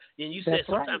 But and you said That's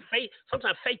right.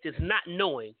 sometimes faith is not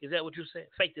knowing. Is that what you said?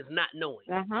 Faith is not knowing.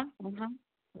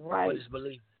 Right. But it's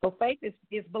believing. So faith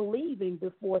is believing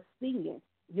before seeing.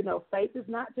 You know, faith is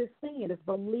not just seeing; it's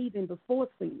believing before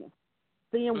seeing.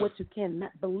 Seeing what you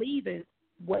cannot, believing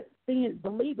what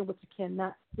you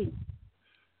cannot see.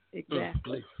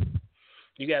 Exactly.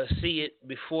 You got to see it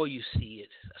before you see it.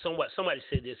 Somebody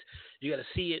said this. You got to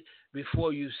see it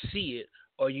before you see it,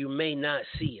 or you may not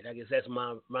see it. I guess that's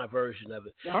my version of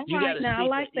it. All right, now I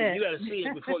like that. You got to see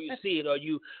it before you see it, or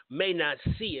you may not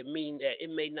see it, meaning that it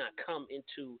may not come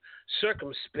into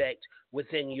circumspect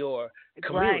within your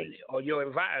community or your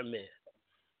environment.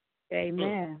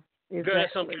 Amen.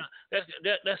 Exactly. Girl,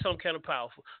 that's some kind of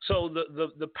powerful. So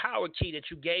the power key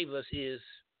that you gave us is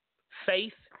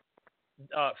faith.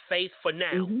 Faith for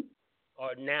now,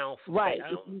 or now for right.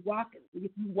 faith.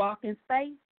 If you walk in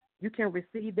faith, you can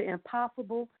receive the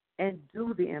impossible and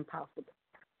do the impossible.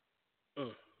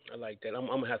 I like that. I'm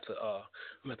gonna have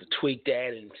to tweak that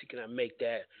and see can I make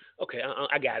that. Okay,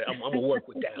 I got it. I'm gonna work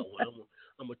with that one.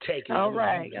 I'm gonna take it. All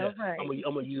right. I'm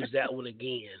gonna use that one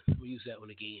again.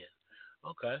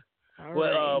 Okay. All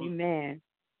right. Amen.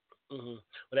 Well,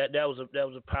 that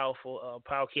was a powerful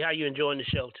power key. How you enjoying the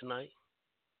show tonight?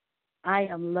 I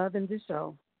am loving the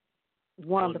show.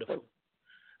 Wonderful.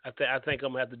 I think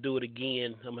I'm going to have to do it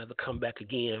again. I'm going to have to come back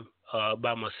again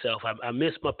by myself. I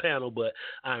missed my panel, but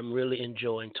I'm really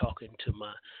enjoying talking to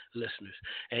my listeners.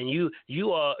 And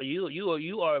you are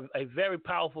a very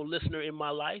powerful listener in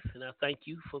my life, and I thank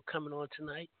you for coming on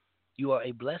tonight. You are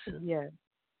a blessing. Yes.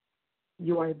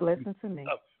 You are a blessing to me.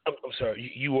 I'm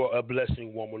sorry. You are a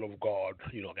blessing, woman of God.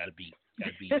 You know, gotta be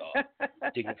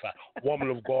dignified. Woman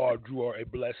of God, you are a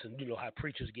blessing. You know how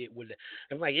preachers get with it.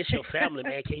 I'm like, it's your family,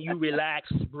 man. Can you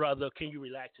relax, brother? Can you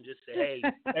relax and just say,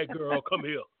 hey, girl, come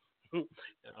here. All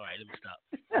right, let me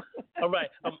stop. All right,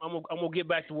 I'm gonna get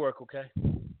back to work, okay?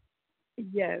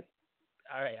 Yes.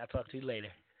 All right, I'll talk to you later.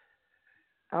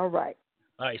 All right.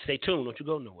 All right, stay tuned. Don't you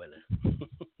go nowhere then.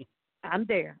 I'm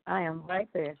there. I am right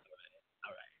there.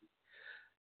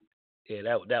 Yeah,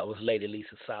 that was Lady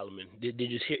Lisa Solomon. Did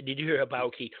you hear her power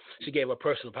key? She gave her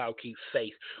personal power key,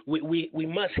 faith. We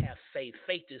must have faith.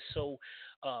 Faith is so.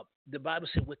 The Bible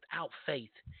said, without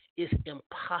faith, it's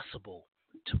impossible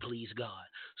to please God.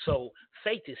 So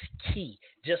faith is key.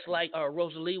 Just like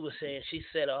Rosalie was saying, she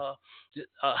said,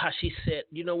 how she said,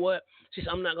 you know what? She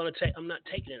said, I'm not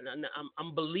taking it.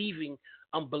 I'm believing.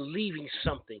 I'm believing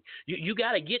something. You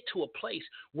got to get to a place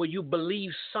where you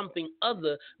believe something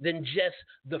other than just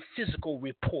the physical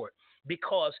report,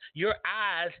 because your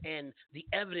eyes and the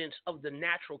evidence of the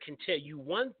natural can tell you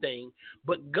one thing,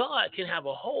 but God can have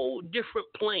a whole different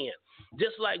plan.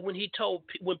 Just like when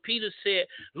Peter said,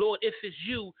 Lord, if it's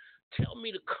you, tell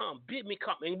me to come, bid me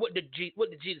come. And what did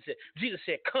Jesus say? Jesus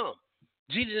said, come.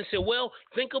 Jesus said, well,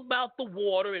 think about the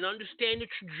water and understand the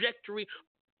trajectory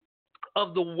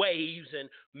of the waves and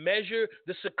measure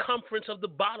the circumference of the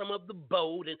bottom of the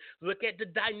boat and look at the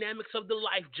dynamics of the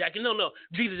life jacket. No.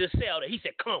 Jesus just said that. He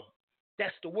said, come.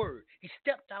 That's the word. He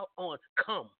stepped out on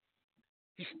come.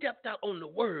 He stepped out on the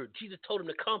word. Jesus told him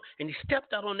to come, and he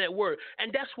stepped out on that word.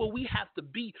 And that's where we have to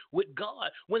be with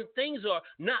God. When things are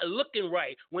not looking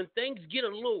right, when things get a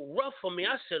little rough for me,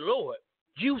 I said, Lord,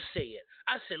 you said.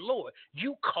 I said, Lord,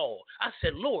 you called. I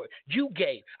said, Lord, you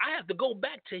gave. I have to go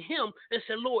back to him and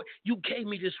say, Lord, you gave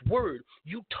me this word.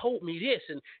 You told me this,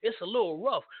 and it's a little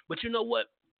rough. But you know what?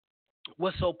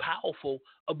 What's so powerful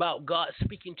about God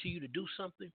speaking to you to do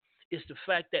something is the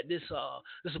fact that this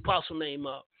apostle named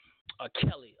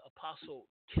Apostle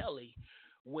Kelly,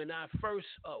 when I first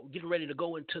getting ready to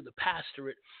go into the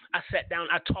pastorate, I sat down.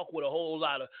 I talked with a whole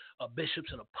lot of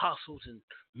bishops and apostles and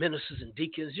ministers and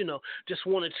deacons. You know, just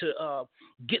wanted to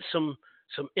get some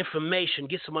information,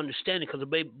 get some understanding, because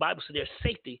the Bible said there's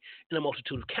safety in a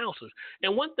multitude of counselors.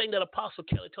 And one thing that Apostle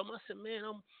Kelly told me, I said, man,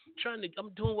 I'm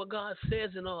doing what God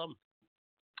says, and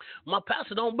my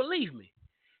pastor don't believe me.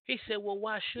 He said, well,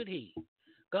 why should he?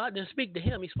 God didn't speak to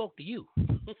him. He spoke to you.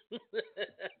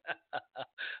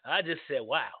 I just said,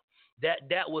 wow,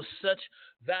 that was such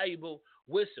valuable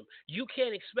wisdom. You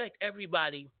can't expect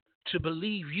everybody to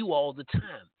believe you all the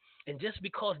time. And just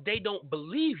because they don't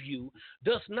believe you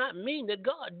does not mean that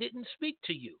God didn't speak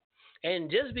to you. And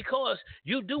just because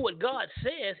you do what God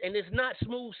says and it's not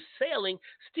smooth sailing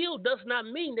still does not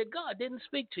mean that God didn't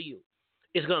speak to you.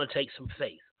 It's going to take some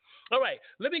faith. All right,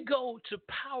 let me go to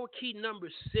power key number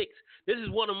 6. This is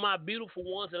one of my beautiful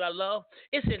ones that I love.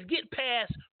 It says, get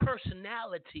past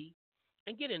personality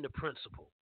and get into principle.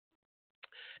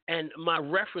 And my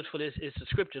reference for this is the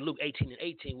scripture, Luke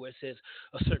 18:18, where it says,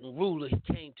 a certain ruler,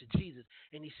 he came to Jesus,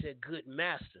 and he said, good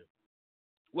master,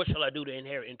 What shall I do to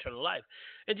inherit eternal life?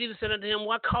 And Jesus said unto him,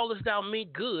 why callest thou me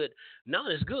good?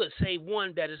 None is good, save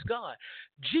one that is God.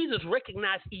 Jesus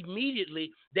recognized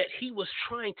immediately that he was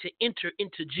trying to enter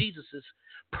into Jesus'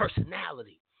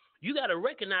 personality. You got to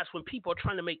recognize when people are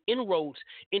trying to make inroads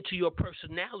into your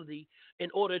personality in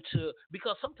order to,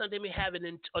 because sometimes they may have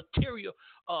an ulterior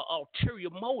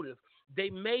motive. They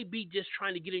may be just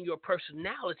trying to get in your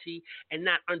personality and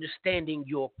not understanding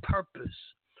your purpose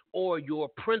or your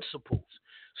principles.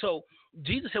 So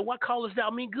Jesus said, why callest thou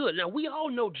me good? Now, we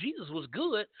all know Jesus was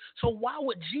good, so why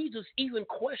would Jesus even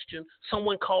question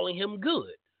someone calling him good?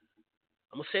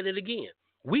 I'm going to say that again.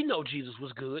 We know Jesus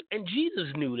was good, and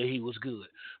Jesus knew that he was good.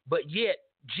 But yet,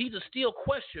 Jesus still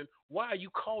questioned, why are you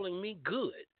calling me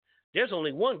good? There's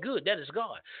only one good, that is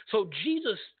God. So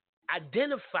Jesus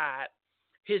identified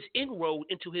his inroad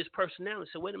into his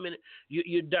personality. So wait a minute,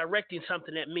 you're directing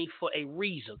something at me for a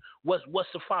reason. What's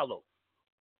to follow?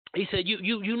 He said,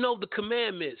 you know the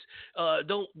commandments.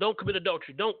 Don't commit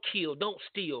adultery. Don't kill. Don't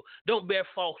steal. Don't bear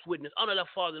false witness. Honor thy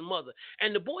father and mother.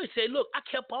 And the boy said, look, I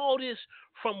kept all this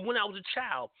from when I was a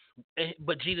child.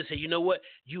 But Jesus said, you know what?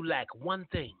 You lack one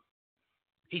thing.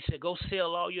 He said, go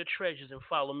sell all your treasures and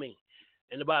follow me.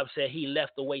 And the Bible said he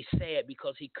left away sad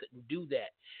because he couldn't do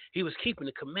that. He was keeping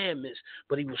the commandments,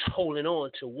 but he was holding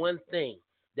on to one thing.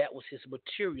 That was his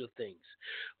material things.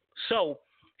 So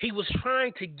he was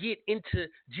trying to get into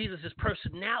Jesus'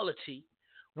 personality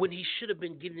when he should have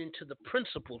been getting into the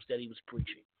principles that he was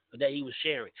preaching, that he was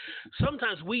sharing.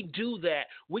 Sometimes we do that.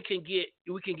 We can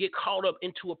get caught up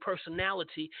into a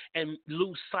personality and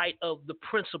lose sight of the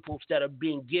principles that are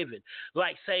being given.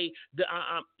 Like, say,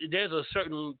 there's a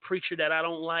certain preacher that I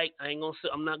don't like.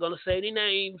 I'm not gonna say any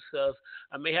names because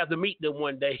I may have to meet them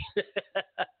one day.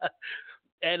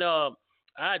 And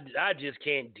I just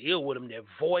can't deal with them. Their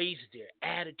voice, their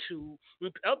attitude.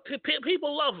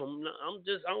 People love them.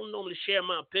 I don't normally share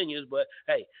my opinions, but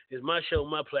hey, it's my show,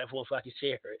 my platform, so I can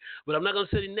share it. But I'm not gonna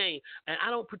say the name, and I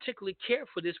don't particularly care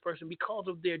for this person because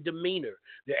of their demeanor,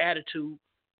 their attitude,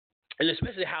 and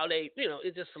especially how they,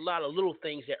 it's just a lot of little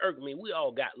things that irk me. We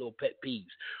all got little pet peeves.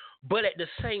 But at the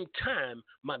same time,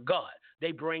 my God,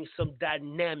 they bring some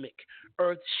dynamic,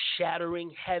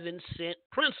 earth-shattering, heaven-sent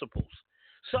principles.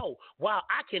 So while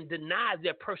I can deny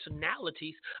their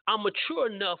personalities, I'm mature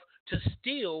enough to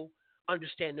still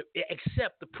understand,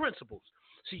 accept the principles.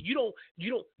 See, you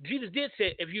don't. Jesus did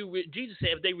say, Jesus said,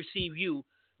 if they receive you,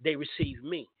 they receive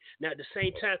me. Now, at the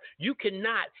same time, you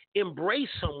cannot embrace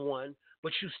someone,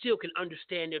 but you still can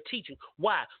understand their teaching.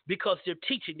 Why? Because their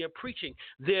teaching, their preaching,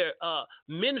 their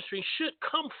ministry should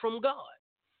come from God.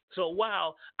 So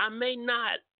while I may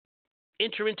not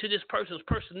enter into this person's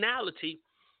personality,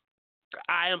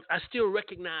 I still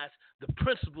recognize the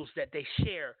principles that they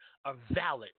share are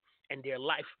valid and they're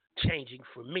life changing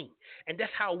for me. And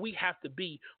that's how we have to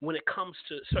be when it comes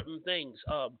to certain things.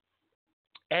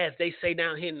 As they say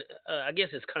down here in, I guess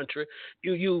it's country,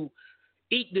 you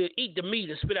eat the meat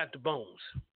and spit out the bones.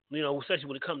 Especially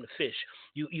when it comes to fish,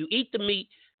 you eat the meat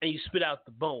and you spit out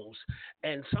the bones.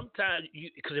 And sometimes,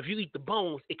 because if you eat the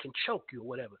bones, it can choke you or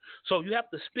whatever. So you have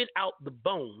to spit out the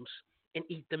bones and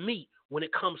eat the meat when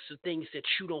it comes to things that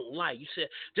you don't like. You said,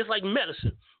 just like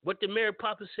medicine. What did Mary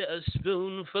Poppins say? A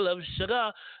spoonful of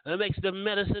sugar makes the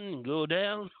medicine go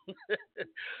down.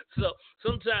 So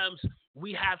sometimes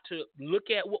we have to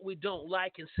look at what we don't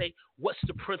like and say, what's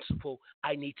the principle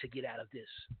I need to get out of this?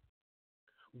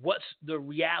 What's the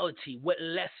reality? What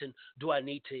lesson do I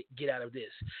need to get out of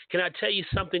this? Can I tell you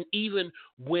something? Even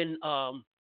when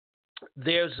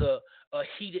there's a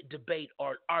heated debate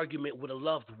or an argument with a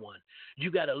loved one,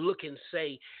 you got to look and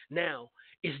say, now,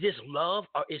 is this love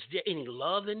or is there any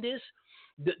love in this?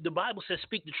 The Bible says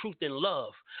speak the truth in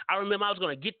love. I remember I was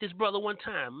going to get this brother one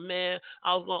time. Man,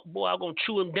 I was going to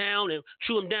chew him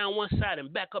down one side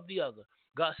and back up the other.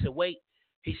 God said, wait.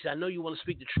 He said, I know you want to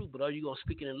speak the truth, but are you going to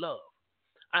speak it in love?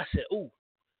 I said, ooh.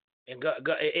 And God,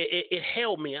 it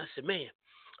held me. I said, man.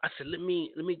 I said, let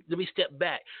me step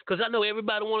back, because I know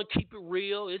everybody want to keep it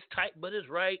real. It's tight, but it's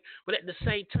right. But at the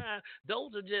same time,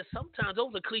 sometimes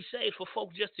those are cliches for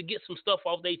folks just to get some stuff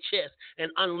off their chest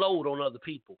and unload on other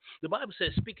people. The Bible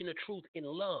says speaking the truth in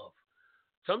love.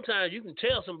 Sometimes you can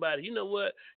tell somebody, you know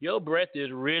what, your breath is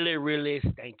really, really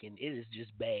stinking. It is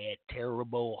just bad,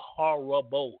 terrible,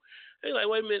 horrible. They're like,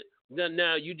 wait a minute.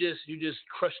 Now you just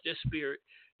crushed their spirit.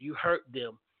 You hurt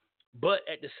them. But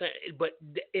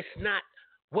it's not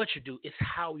what you do, it's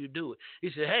how you do it. He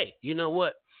said, hey, you know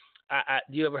what?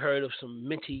 You ever heard of some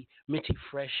minty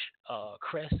fresh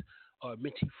crest or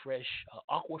minty fresh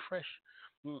aqua fresh?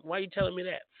 Why are you telling me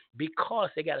that?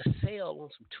 Because they got a sale on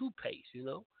some toothpaste,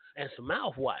 and some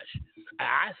mouthwash.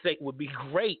 I think would be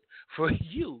great for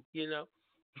you.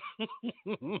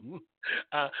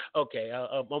 Okay,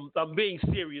 I'm being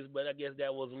serious, but I guess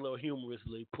that was a little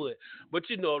humorously put. But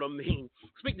you know what I mean.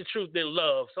 Speak the truth in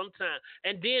love sometimes.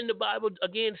 And then the Bible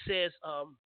again says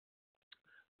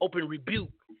open rebuke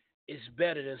is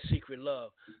better than secret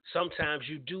love. Sometimes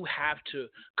you do have to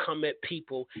come at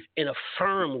people in a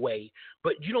firm way,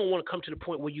 but you don't want to come to the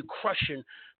point where you're crushing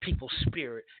people's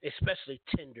spirit, especially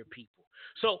tender people.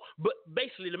 So, but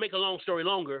basically, to make a long story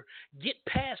longer, get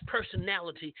past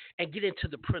personality and get into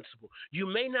the principle. You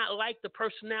may not like the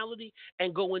personality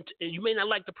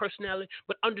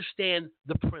but understand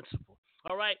the principle.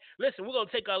 All right, listen, we're going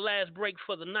to take our last break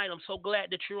for the night. I'm so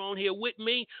glad that you're on here with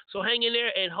me. So hang in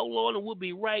there and hold on, and we'll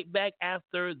be right back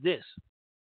after this.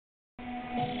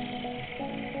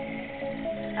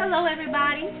 Hello,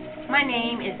 everybody. My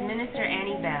name is Minister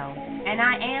Annie Bell, and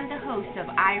I am the host of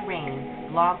I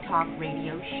Reign Blog Talk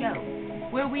Radio Show,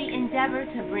 where we endeavor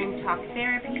to bring talk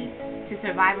therapy to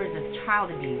survivors of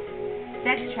child abuse,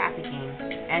 sex trafficking,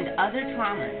 and other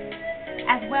traumas,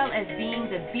 as well as being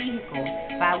the vehicle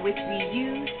by which we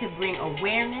use to bring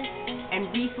awareness and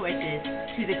resources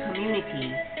to the community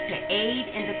to aid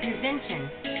in the prevention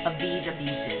of these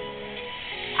abuses.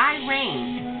 I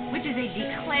Reign, which is a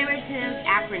declarative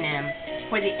acronym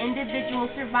for the individual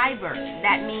survivor.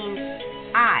 That means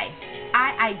I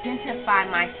identify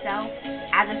myself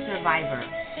as a survivor,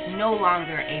 no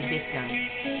longer a victim.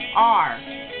 R,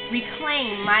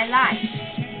 reclaim my life.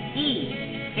 E,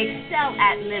 excel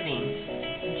at living.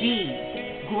 G,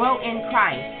 grow in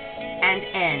Christ. And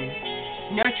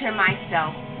N, nurture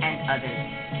myself and others.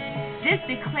 This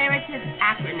declarative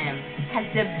acronym has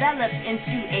developed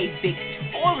into a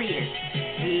victorious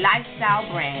lifestyle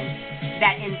brand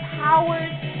that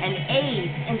empowers and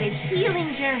aids in the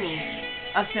healing journey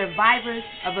of survivors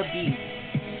of abuse,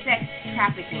 sex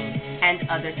trafficking, and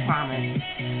other traumas.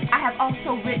 I have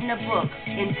also written a book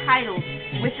entitled,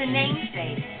 with the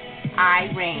namesake, I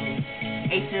Reign,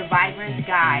 A Survivor's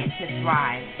Guide to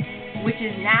Thrive, which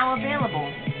is now available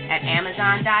at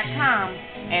Amazon.com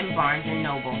and Barnes &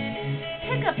 Noble.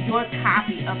 Pick up your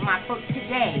copy of my book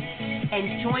today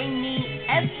and join me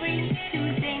every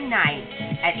Tuesday night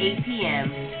at 8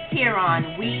 p.m. here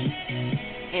on We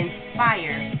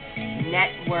Inspire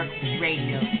Network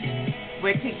Radio,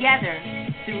 where together,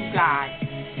 through God,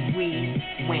 we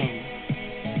win.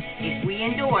 If we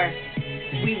endure,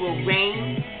 we will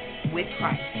reign with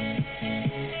Christ.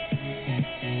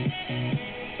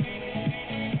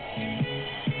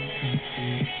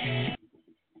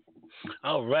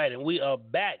 All right, and we are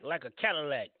back like a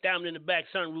Cadillac, down in the back,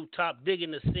 sun rooftop, digging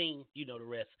the scene. You know the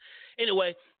rest.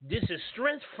 Anyway, this is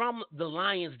Strength from the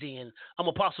Lion's Den. I'm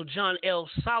Apostle John L.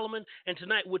 Solomon, and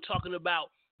tonight we're talking about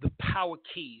the power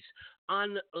keys,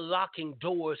 unlocking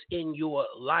doors in your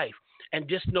life. And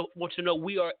just want to know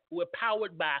we're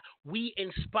powered by We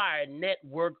Inspire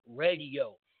Network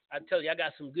Radio. I tell you, I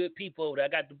got some good people over there. I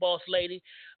got the boss lady,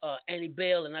 Annie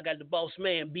Bell, and I got the boss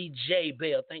man, BJ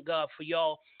Bell. Thank God for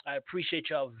y'all. I appreciate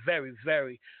y'all very,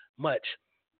 very much.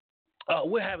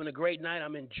 We're having a great night.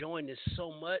 I'm enjoying this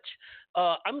so much.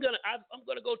 I'm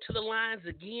gonna go to the lines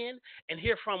again and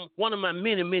hear from one of my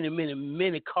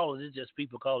many callers. It's just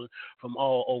people calling from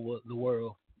all over the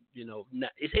world. You know,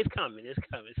 it's coming. It's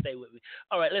coming. Stay with me.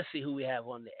 All right, let's see who we have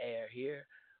on the air here.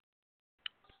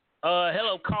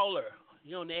 Hello, caller.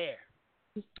 You're on the air.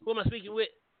 Who am I speaking with?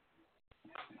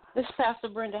 This is Pastor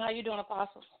Brenda. How you doing,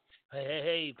 Apostle?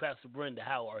 Hey, Pastor Brenda.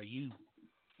 How are you?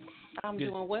 I'm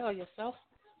Good. doing well. Yourself?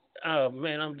 Oh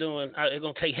man, I'm doing. It's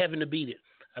gonna take heaven to beat it.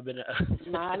 I've been.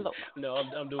 Nah, look. No,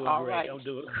 I'm doing All great. right. I'm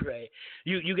doing great.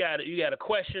 You got a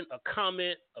question, a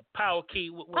comment, a power key?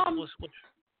 What?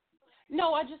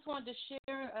 No, I just wanted to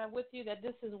share with you that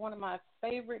this is one of my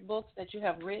favorite books that you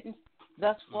have written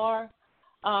thus far.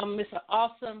 It's an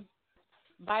awesome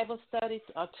Bible study,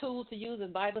 a tool to use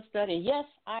in Bible study. And yes,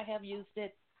 I have used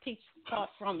it, taught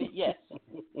from it, yes.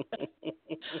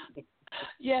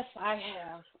 Yes, I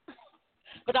have.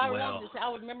 But I wanted to say,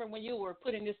 I remember when you were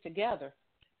putting this together,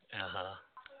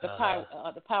 the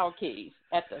power keys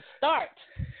at the start.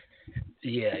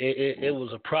 Yeah, it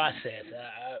was a process.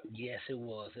 Yes, it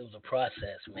was. It was a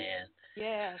process, man.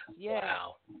 Yes.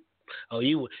 Wow. Oh,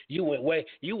 you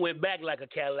went back like a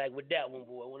Cadillac with that one,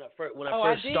 boy. When I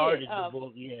first started the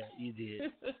book, yeah, you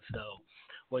did. So,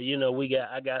 well, you know, we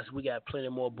got plenty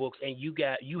more books, and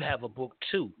you have a book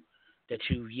too that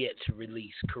you've yet to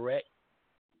release, correct?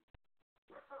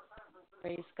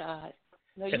 Praise God.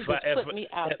 No, you put me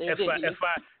out there, didn't you?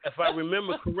 If I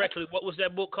remember correctly, what was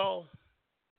that book called?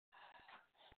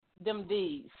 Them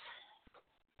D's.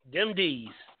 Them D's.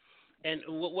 And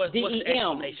what's the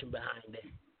explanation behind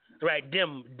that? Right,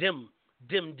 dim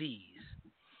D's.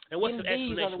 And what's the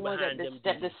explanation behind them?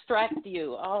 That distract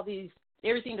you.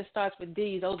 Everything that starts with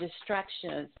D's, those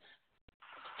distractions,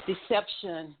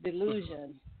 deception,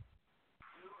 delusion,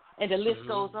 and the list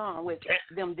goes on with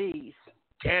them D's.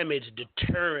 Damage,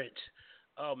 deterrent.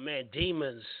 Oh man,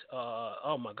 demons.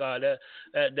 Oh my God,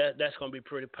 that's gonna be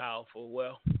pretty powerful.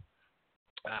 Well,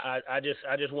 I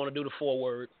just want to do the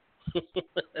foreword.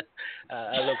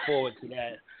 I look forward to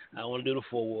that. I want to do the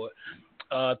foreword.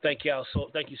 Thank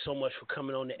you so much for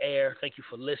coming on the air. Thank you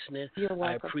for listening. You're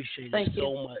welcome. I appreciate it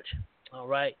so much. All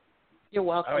right. You're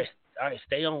welcome. All right.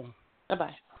 Stay on.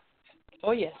 Bye-bye.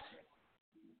 Oh yes.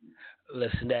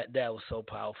 Listen, that was so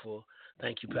powerful.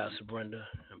 Thank you, Pastor Brenda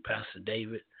and Pastor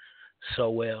David.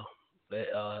 So well,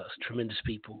 tremendous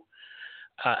people.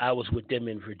 I was with them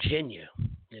in Virginia,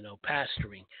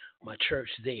 pastoring my church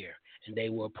there, and they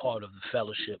were a part of the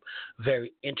fellowship,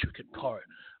 very intricate part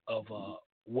of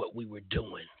what we were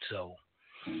doing. So,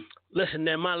 listen,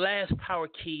 then my last power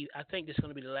key, I think this is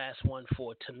going to be the last one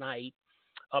for tonight.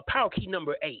 Power key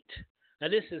number 8. Now,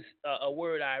 this is a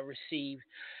word I received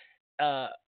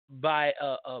by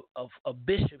a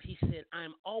bishop. He said,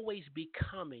 "I'm always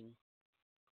becoming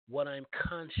what I'm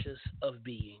conscious of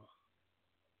being."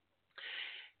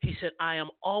 He said, "I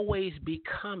am always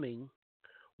becoming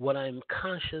what I'm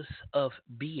conscious of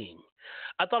being."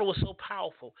 I thought it was so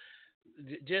powerful.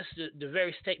 Just the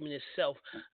very statement itself.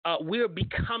 We're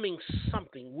becoming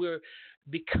something. We're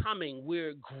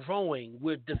growing,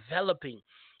 we're developing.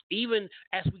 Even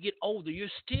as we get older, you're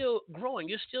still growing,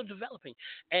 you're still developing,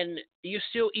 and you're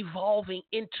still evolving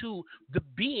into the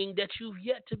being that you've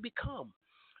yet to become.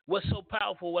 What's so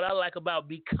powerful, what I like about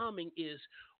becoming is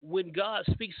when God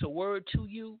speaks a word to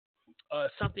you,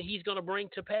 something he's going to bring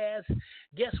to pass,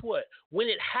 guess what? When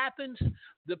it happens,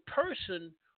 the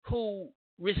person who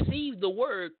received the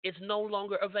word is no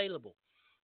longer available.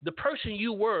 The person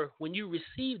you were when you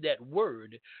received that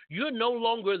word, you're no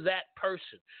longer that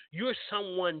person. You're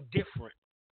someone different,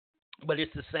 but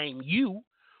it's the same you,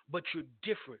 but you're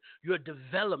different. Your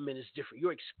development is different.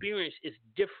 Your experience is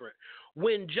different.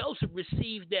 When Joseph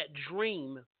received that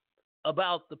dream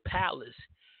about the palace,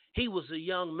 he was a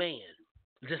young man,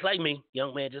 just like me,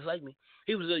 young man, just like me.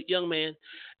 He was a young man,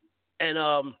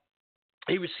 and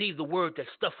he received the word that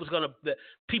that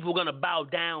people were gonna bow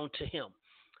down to him.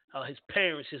 His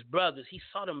parents, his brothers, he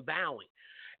saw them bowing.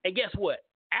 And guess what?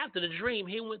 After the dream,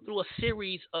 he went through a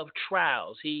series of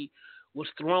trials. He was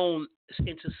thrown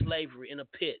into slavery in a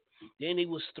pit. Then he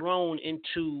was thrown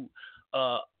into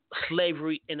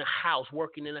slavery in a house,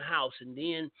 working in a house. And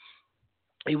then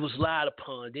he was lied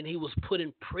upon. Then he was put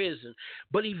in prison.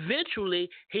 But eventually,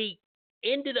 he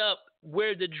ended up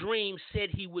where the dream said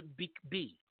he would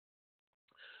be.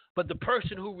 But the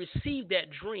person who received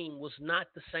that dream was not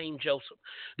the same Joseph.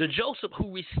 The Joseph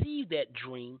who received that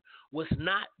dream was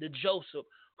not the Joseph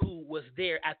who was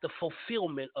there at the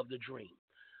fulfillment of the dream.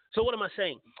 So what am I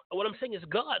saying? What I'm saying is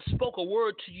God spoke a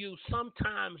word to you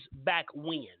sometimes back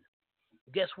when.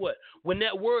 Guess what? When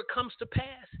that word comes to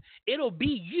pass, it'll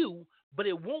be you, but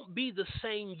it won't be the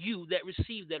same you that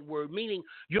received that word, meaning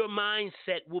your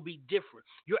mindset will be different.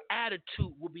 Your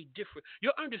attitude will be different.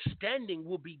 Your understanding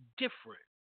will be different.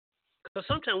 Because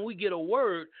sometimes when we get a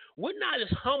word, we're not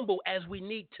as humble as we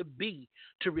need to be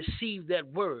to receive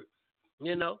that word.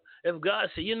 If God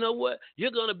said, you know what,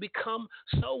 you're going to become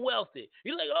so wealthy.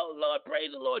 You're like, oh, Lord, praise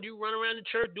the Lord. You run around the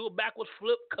church, do a backwards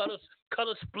flip, cut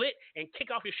a split, and kick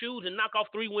off your shoes and knock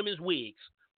off 3 women's wigs.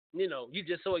 You're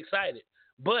just so excited.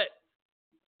 But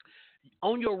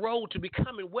on your road to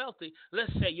becoming wealthy,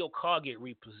 let's say your car get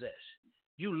repossessed.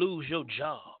 You lose your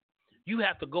job. You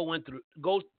have to go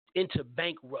into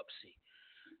bankruptcy.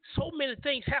 So many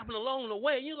things happen along the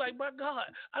way. You're like, my God,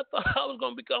 I thought I was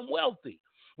going to become wealthy.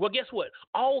 Well, guess what?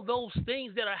 All those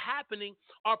things that are happening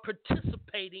are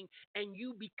participating in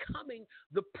you becoming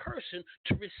the person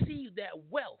to receive that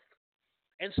wealth.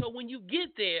 And so when you get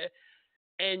there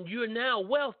and you're now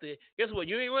wealthy, guess what?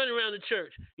 You ain't running around the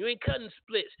church. You ain't cutting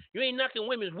splits. You ain't knocking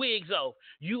women's wigs off.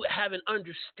 You have an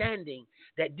understanding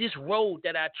that this road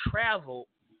that I traveled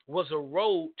was a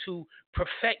road to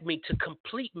perfect me, to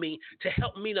complete me, to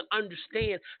help me to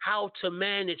understand how to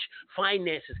manage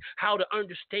finances, how to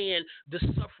understand the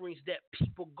sufferings that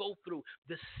people go through,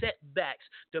 the setbacks,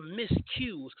 the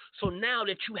miscues. So now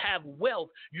that you have wealth,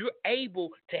 you're able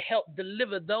to help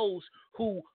deliver those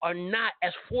who are not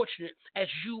as fortunate as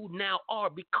you now are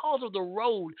because of the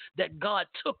road that God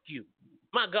took you.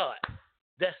 My God,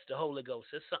 that's the Holy Ghost.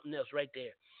 That's something else right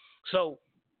there. So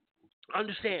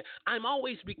Understand, I'm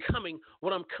always becoming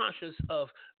what I'm conscious of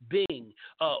being.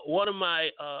 One of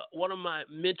my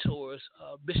mentors,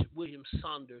 Bishop William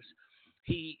Saunders,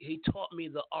 he taught me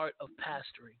the art of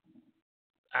pastoring.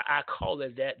 I call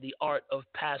it that, the art of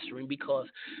pastoring, because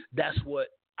that's what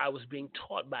I was being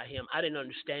taught by him. I didn't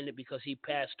understand it because he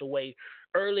passed away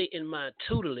early in my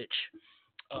tutelage,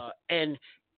 and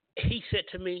he said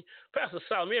to me, Pastor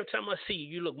Solomon, every time I see you,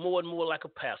 you look more and more like a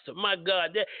pastor. My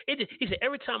God, he said,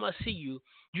 every time I see you,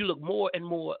 you look more and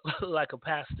more like a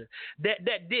pastor.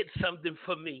 That did something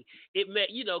for me. It meant,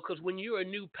 because when you're a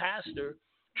new pastor,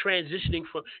 transitioning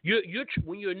from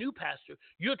when you're a new pastor,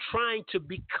 you're trying to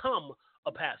become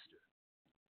a pastor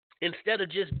instead of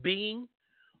just being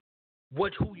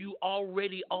who you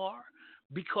already are,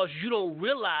 because you don't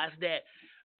realize that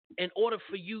in order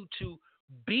for you to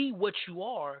be what you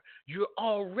are, you're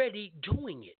already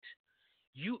doing it.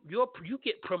 You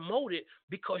get promoted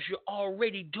because you're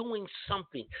already doing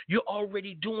something. You're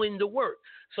already doing the work.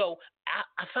 So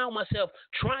I found myself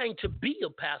trying to be a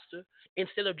pastor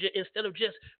instead of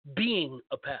just being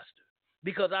a pastor,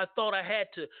 because I thought I had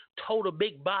to tote a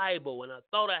big Bible, and I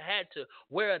thought I had to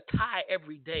wear a tie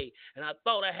every day, and I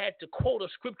thought I had to quote a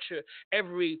scripture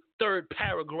every third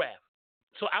paragraph.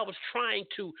 So I was trying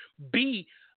to be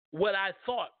what I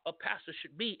thought a pastor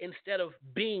should be instead of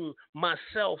being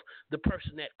myself, the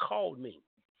person that called me.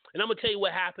 And I'm going to tell you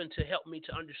what happened to help me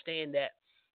to understand that.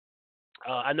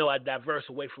 I know I diverse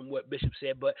away from what Bishop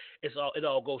said, but it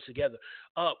all goes together.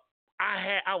 I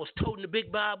was toting the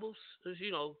big Bibles,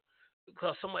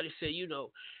 because somebody said, you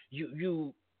don't.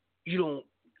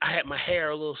 I had my hair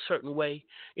a little certain way.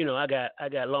 I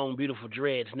got long, beautiful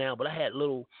dreads now, but I had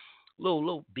little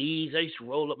beads. I used to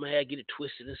roll up my hair, get it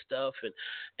twisted and stuff, and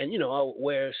I would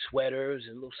wear sweaters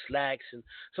and little slacks. And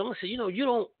someone said, you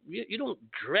don't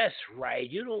dress right.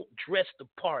 You don't dress the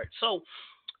part. So,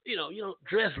 you don't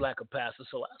dress like a pastor.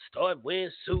 So I started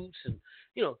wearing suits and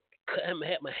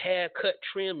had my hair cut,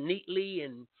 trimmed neatly,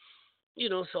 and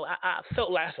so I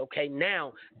felt like, okay,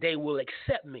 now they will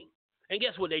accept me. And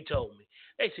guess what they told me?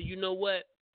 They said, you know what?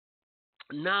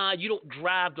 Nah, you don't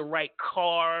drive the right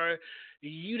car.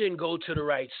 You didn't go to the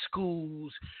right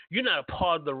schools. You're not a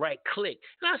part of the right clique.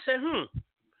 And I said,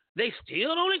 they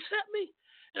still don't accept me?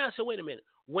 And I said, wait a minute.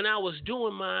 When I was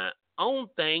doing my own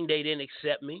thing, they didn't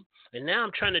accept me. And now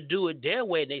I'm trying to do it their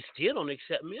way, and they still don't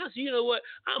accept me. I said, you know what?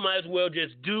 I might as well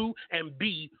just do and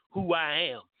be who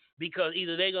I am, because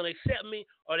either they're going to accept me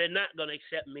or they're not going to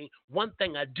accept me. One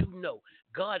thing I do know,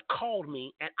 God called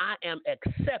me, and I am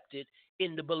accepted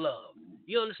in the beloved.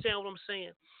 You understand what I'm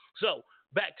saying? So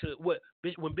back to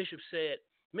when Bishop said,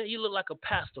 man, you look like a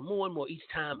pastor more and more each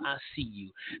time I see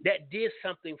you. That did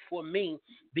something for me,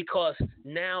 because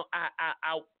now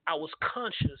I was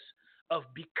conscious of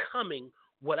becoming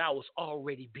what I was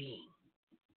already being.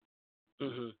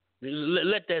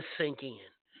 Let that sink in.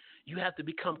 You have to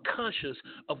become conscious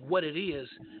of what it is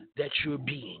that you're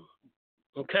being.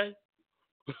 Okay?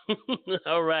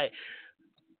 All right.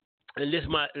 And this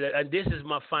is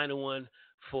my final one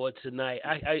for tonight.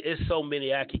 It's so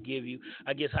many I could give you.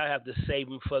 I guess I have to save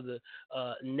them for the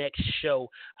next show.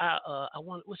 I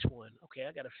want, which one? Okay,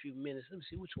 I got a few minutes. Let me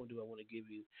see, which one do I want to give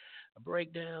you? A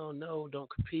breakdown? No. Don't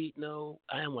compete? No.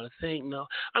 I want to think? No.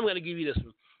 I'm going to give you this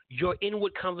one. Your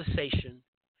inward conversation.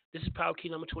 This is Power Key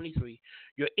number 23.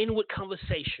 Your inward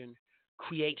conversation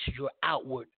creates your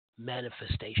outward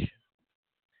manifestation.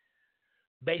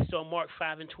 Based on Mark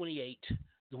 5:28,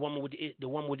 the woman with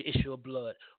the issue of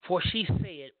blood. For she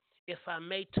said, if I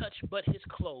may touch but his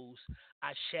clothes,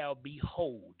 I shall be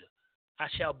whole. I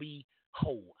shall be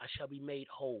whole. I shall be made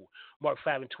whole. Mark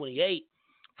 5:28.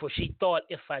 For she thought,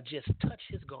 if I just touch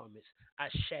his garments, I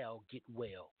shall get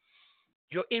well.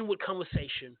 Your inward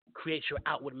conversation creates your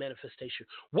outward manifestation.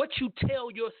 What you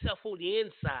tell yourself on the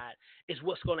inside is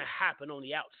what's going to happen on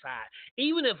the outside.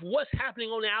 Even if what's happening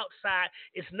on the outside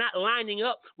is not lining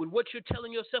up with what you're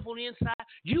telling yourself on the inside,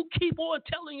 you keep on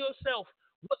telling yourself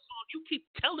what's on. You keep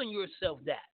telling yourself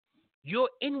that. Your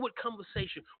inward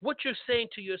conversation, what you're saying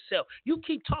to yourself, you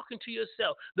keep talking to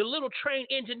yourself. The little train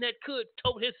engine that could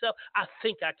told himself, I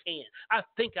think I can. I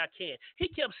think I can. He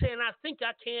kept saying, I think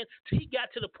I can, till he got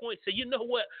to the point, say, you know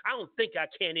what? I don't think I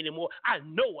can anymore. I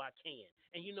know I can.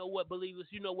 And you know what, believers?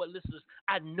 You know what, listeners?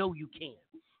 I know you can.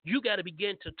 You got to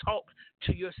begin to talk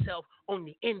to yourself on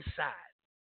the inside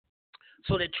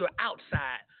so that your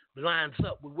outside lines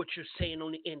up with what you're saying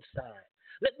on the inside.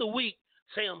 Let the weak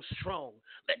say I'm strong.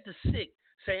 Let the sick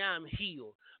say I'm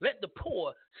healed. Let the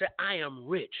poor say I am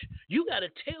rich. You got to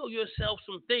tell yourself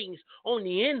some things on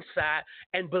the inside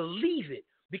and believe it,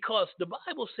 Because the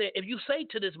Bible said, if you say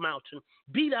to this mountain,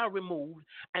 be thou removed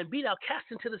and be thou cast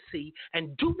into the sea,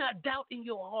 and do not doubt in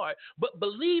your heart, but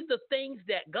believe the things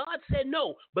that God said,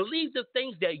 no, believe the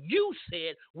things that you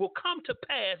said will come to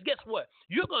pass. Guess what?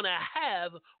 You're going to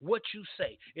have what you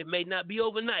say. It may not be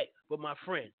overnight, but my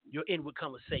friend, your inward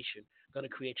conversation going to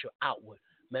create your outward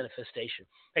manifestation.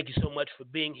 Thank you so much for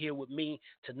being here with me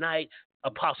tonight,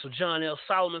 Apostle John L.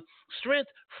 Solomon, Strength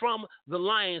from the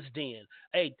Lion's Den.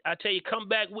 Hey, I tell you, come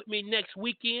back with me next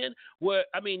Wednesday, where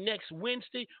I'm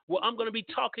going to be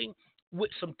talking with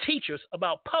some teachers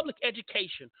about public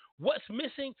education, what's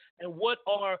missing and what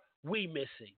are we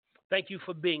missing. Thank you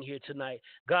for being here tonight.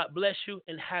 God bless you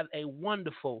and have a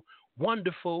wonderful,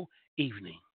 wonderful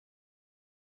evening.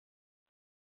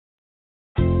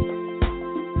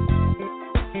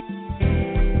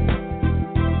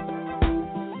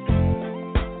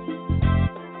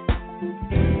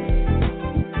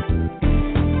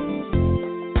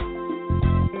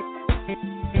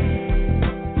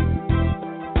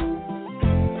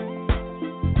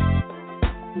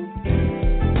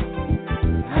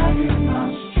 I get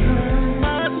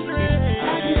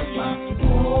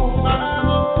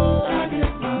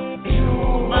my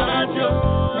joy.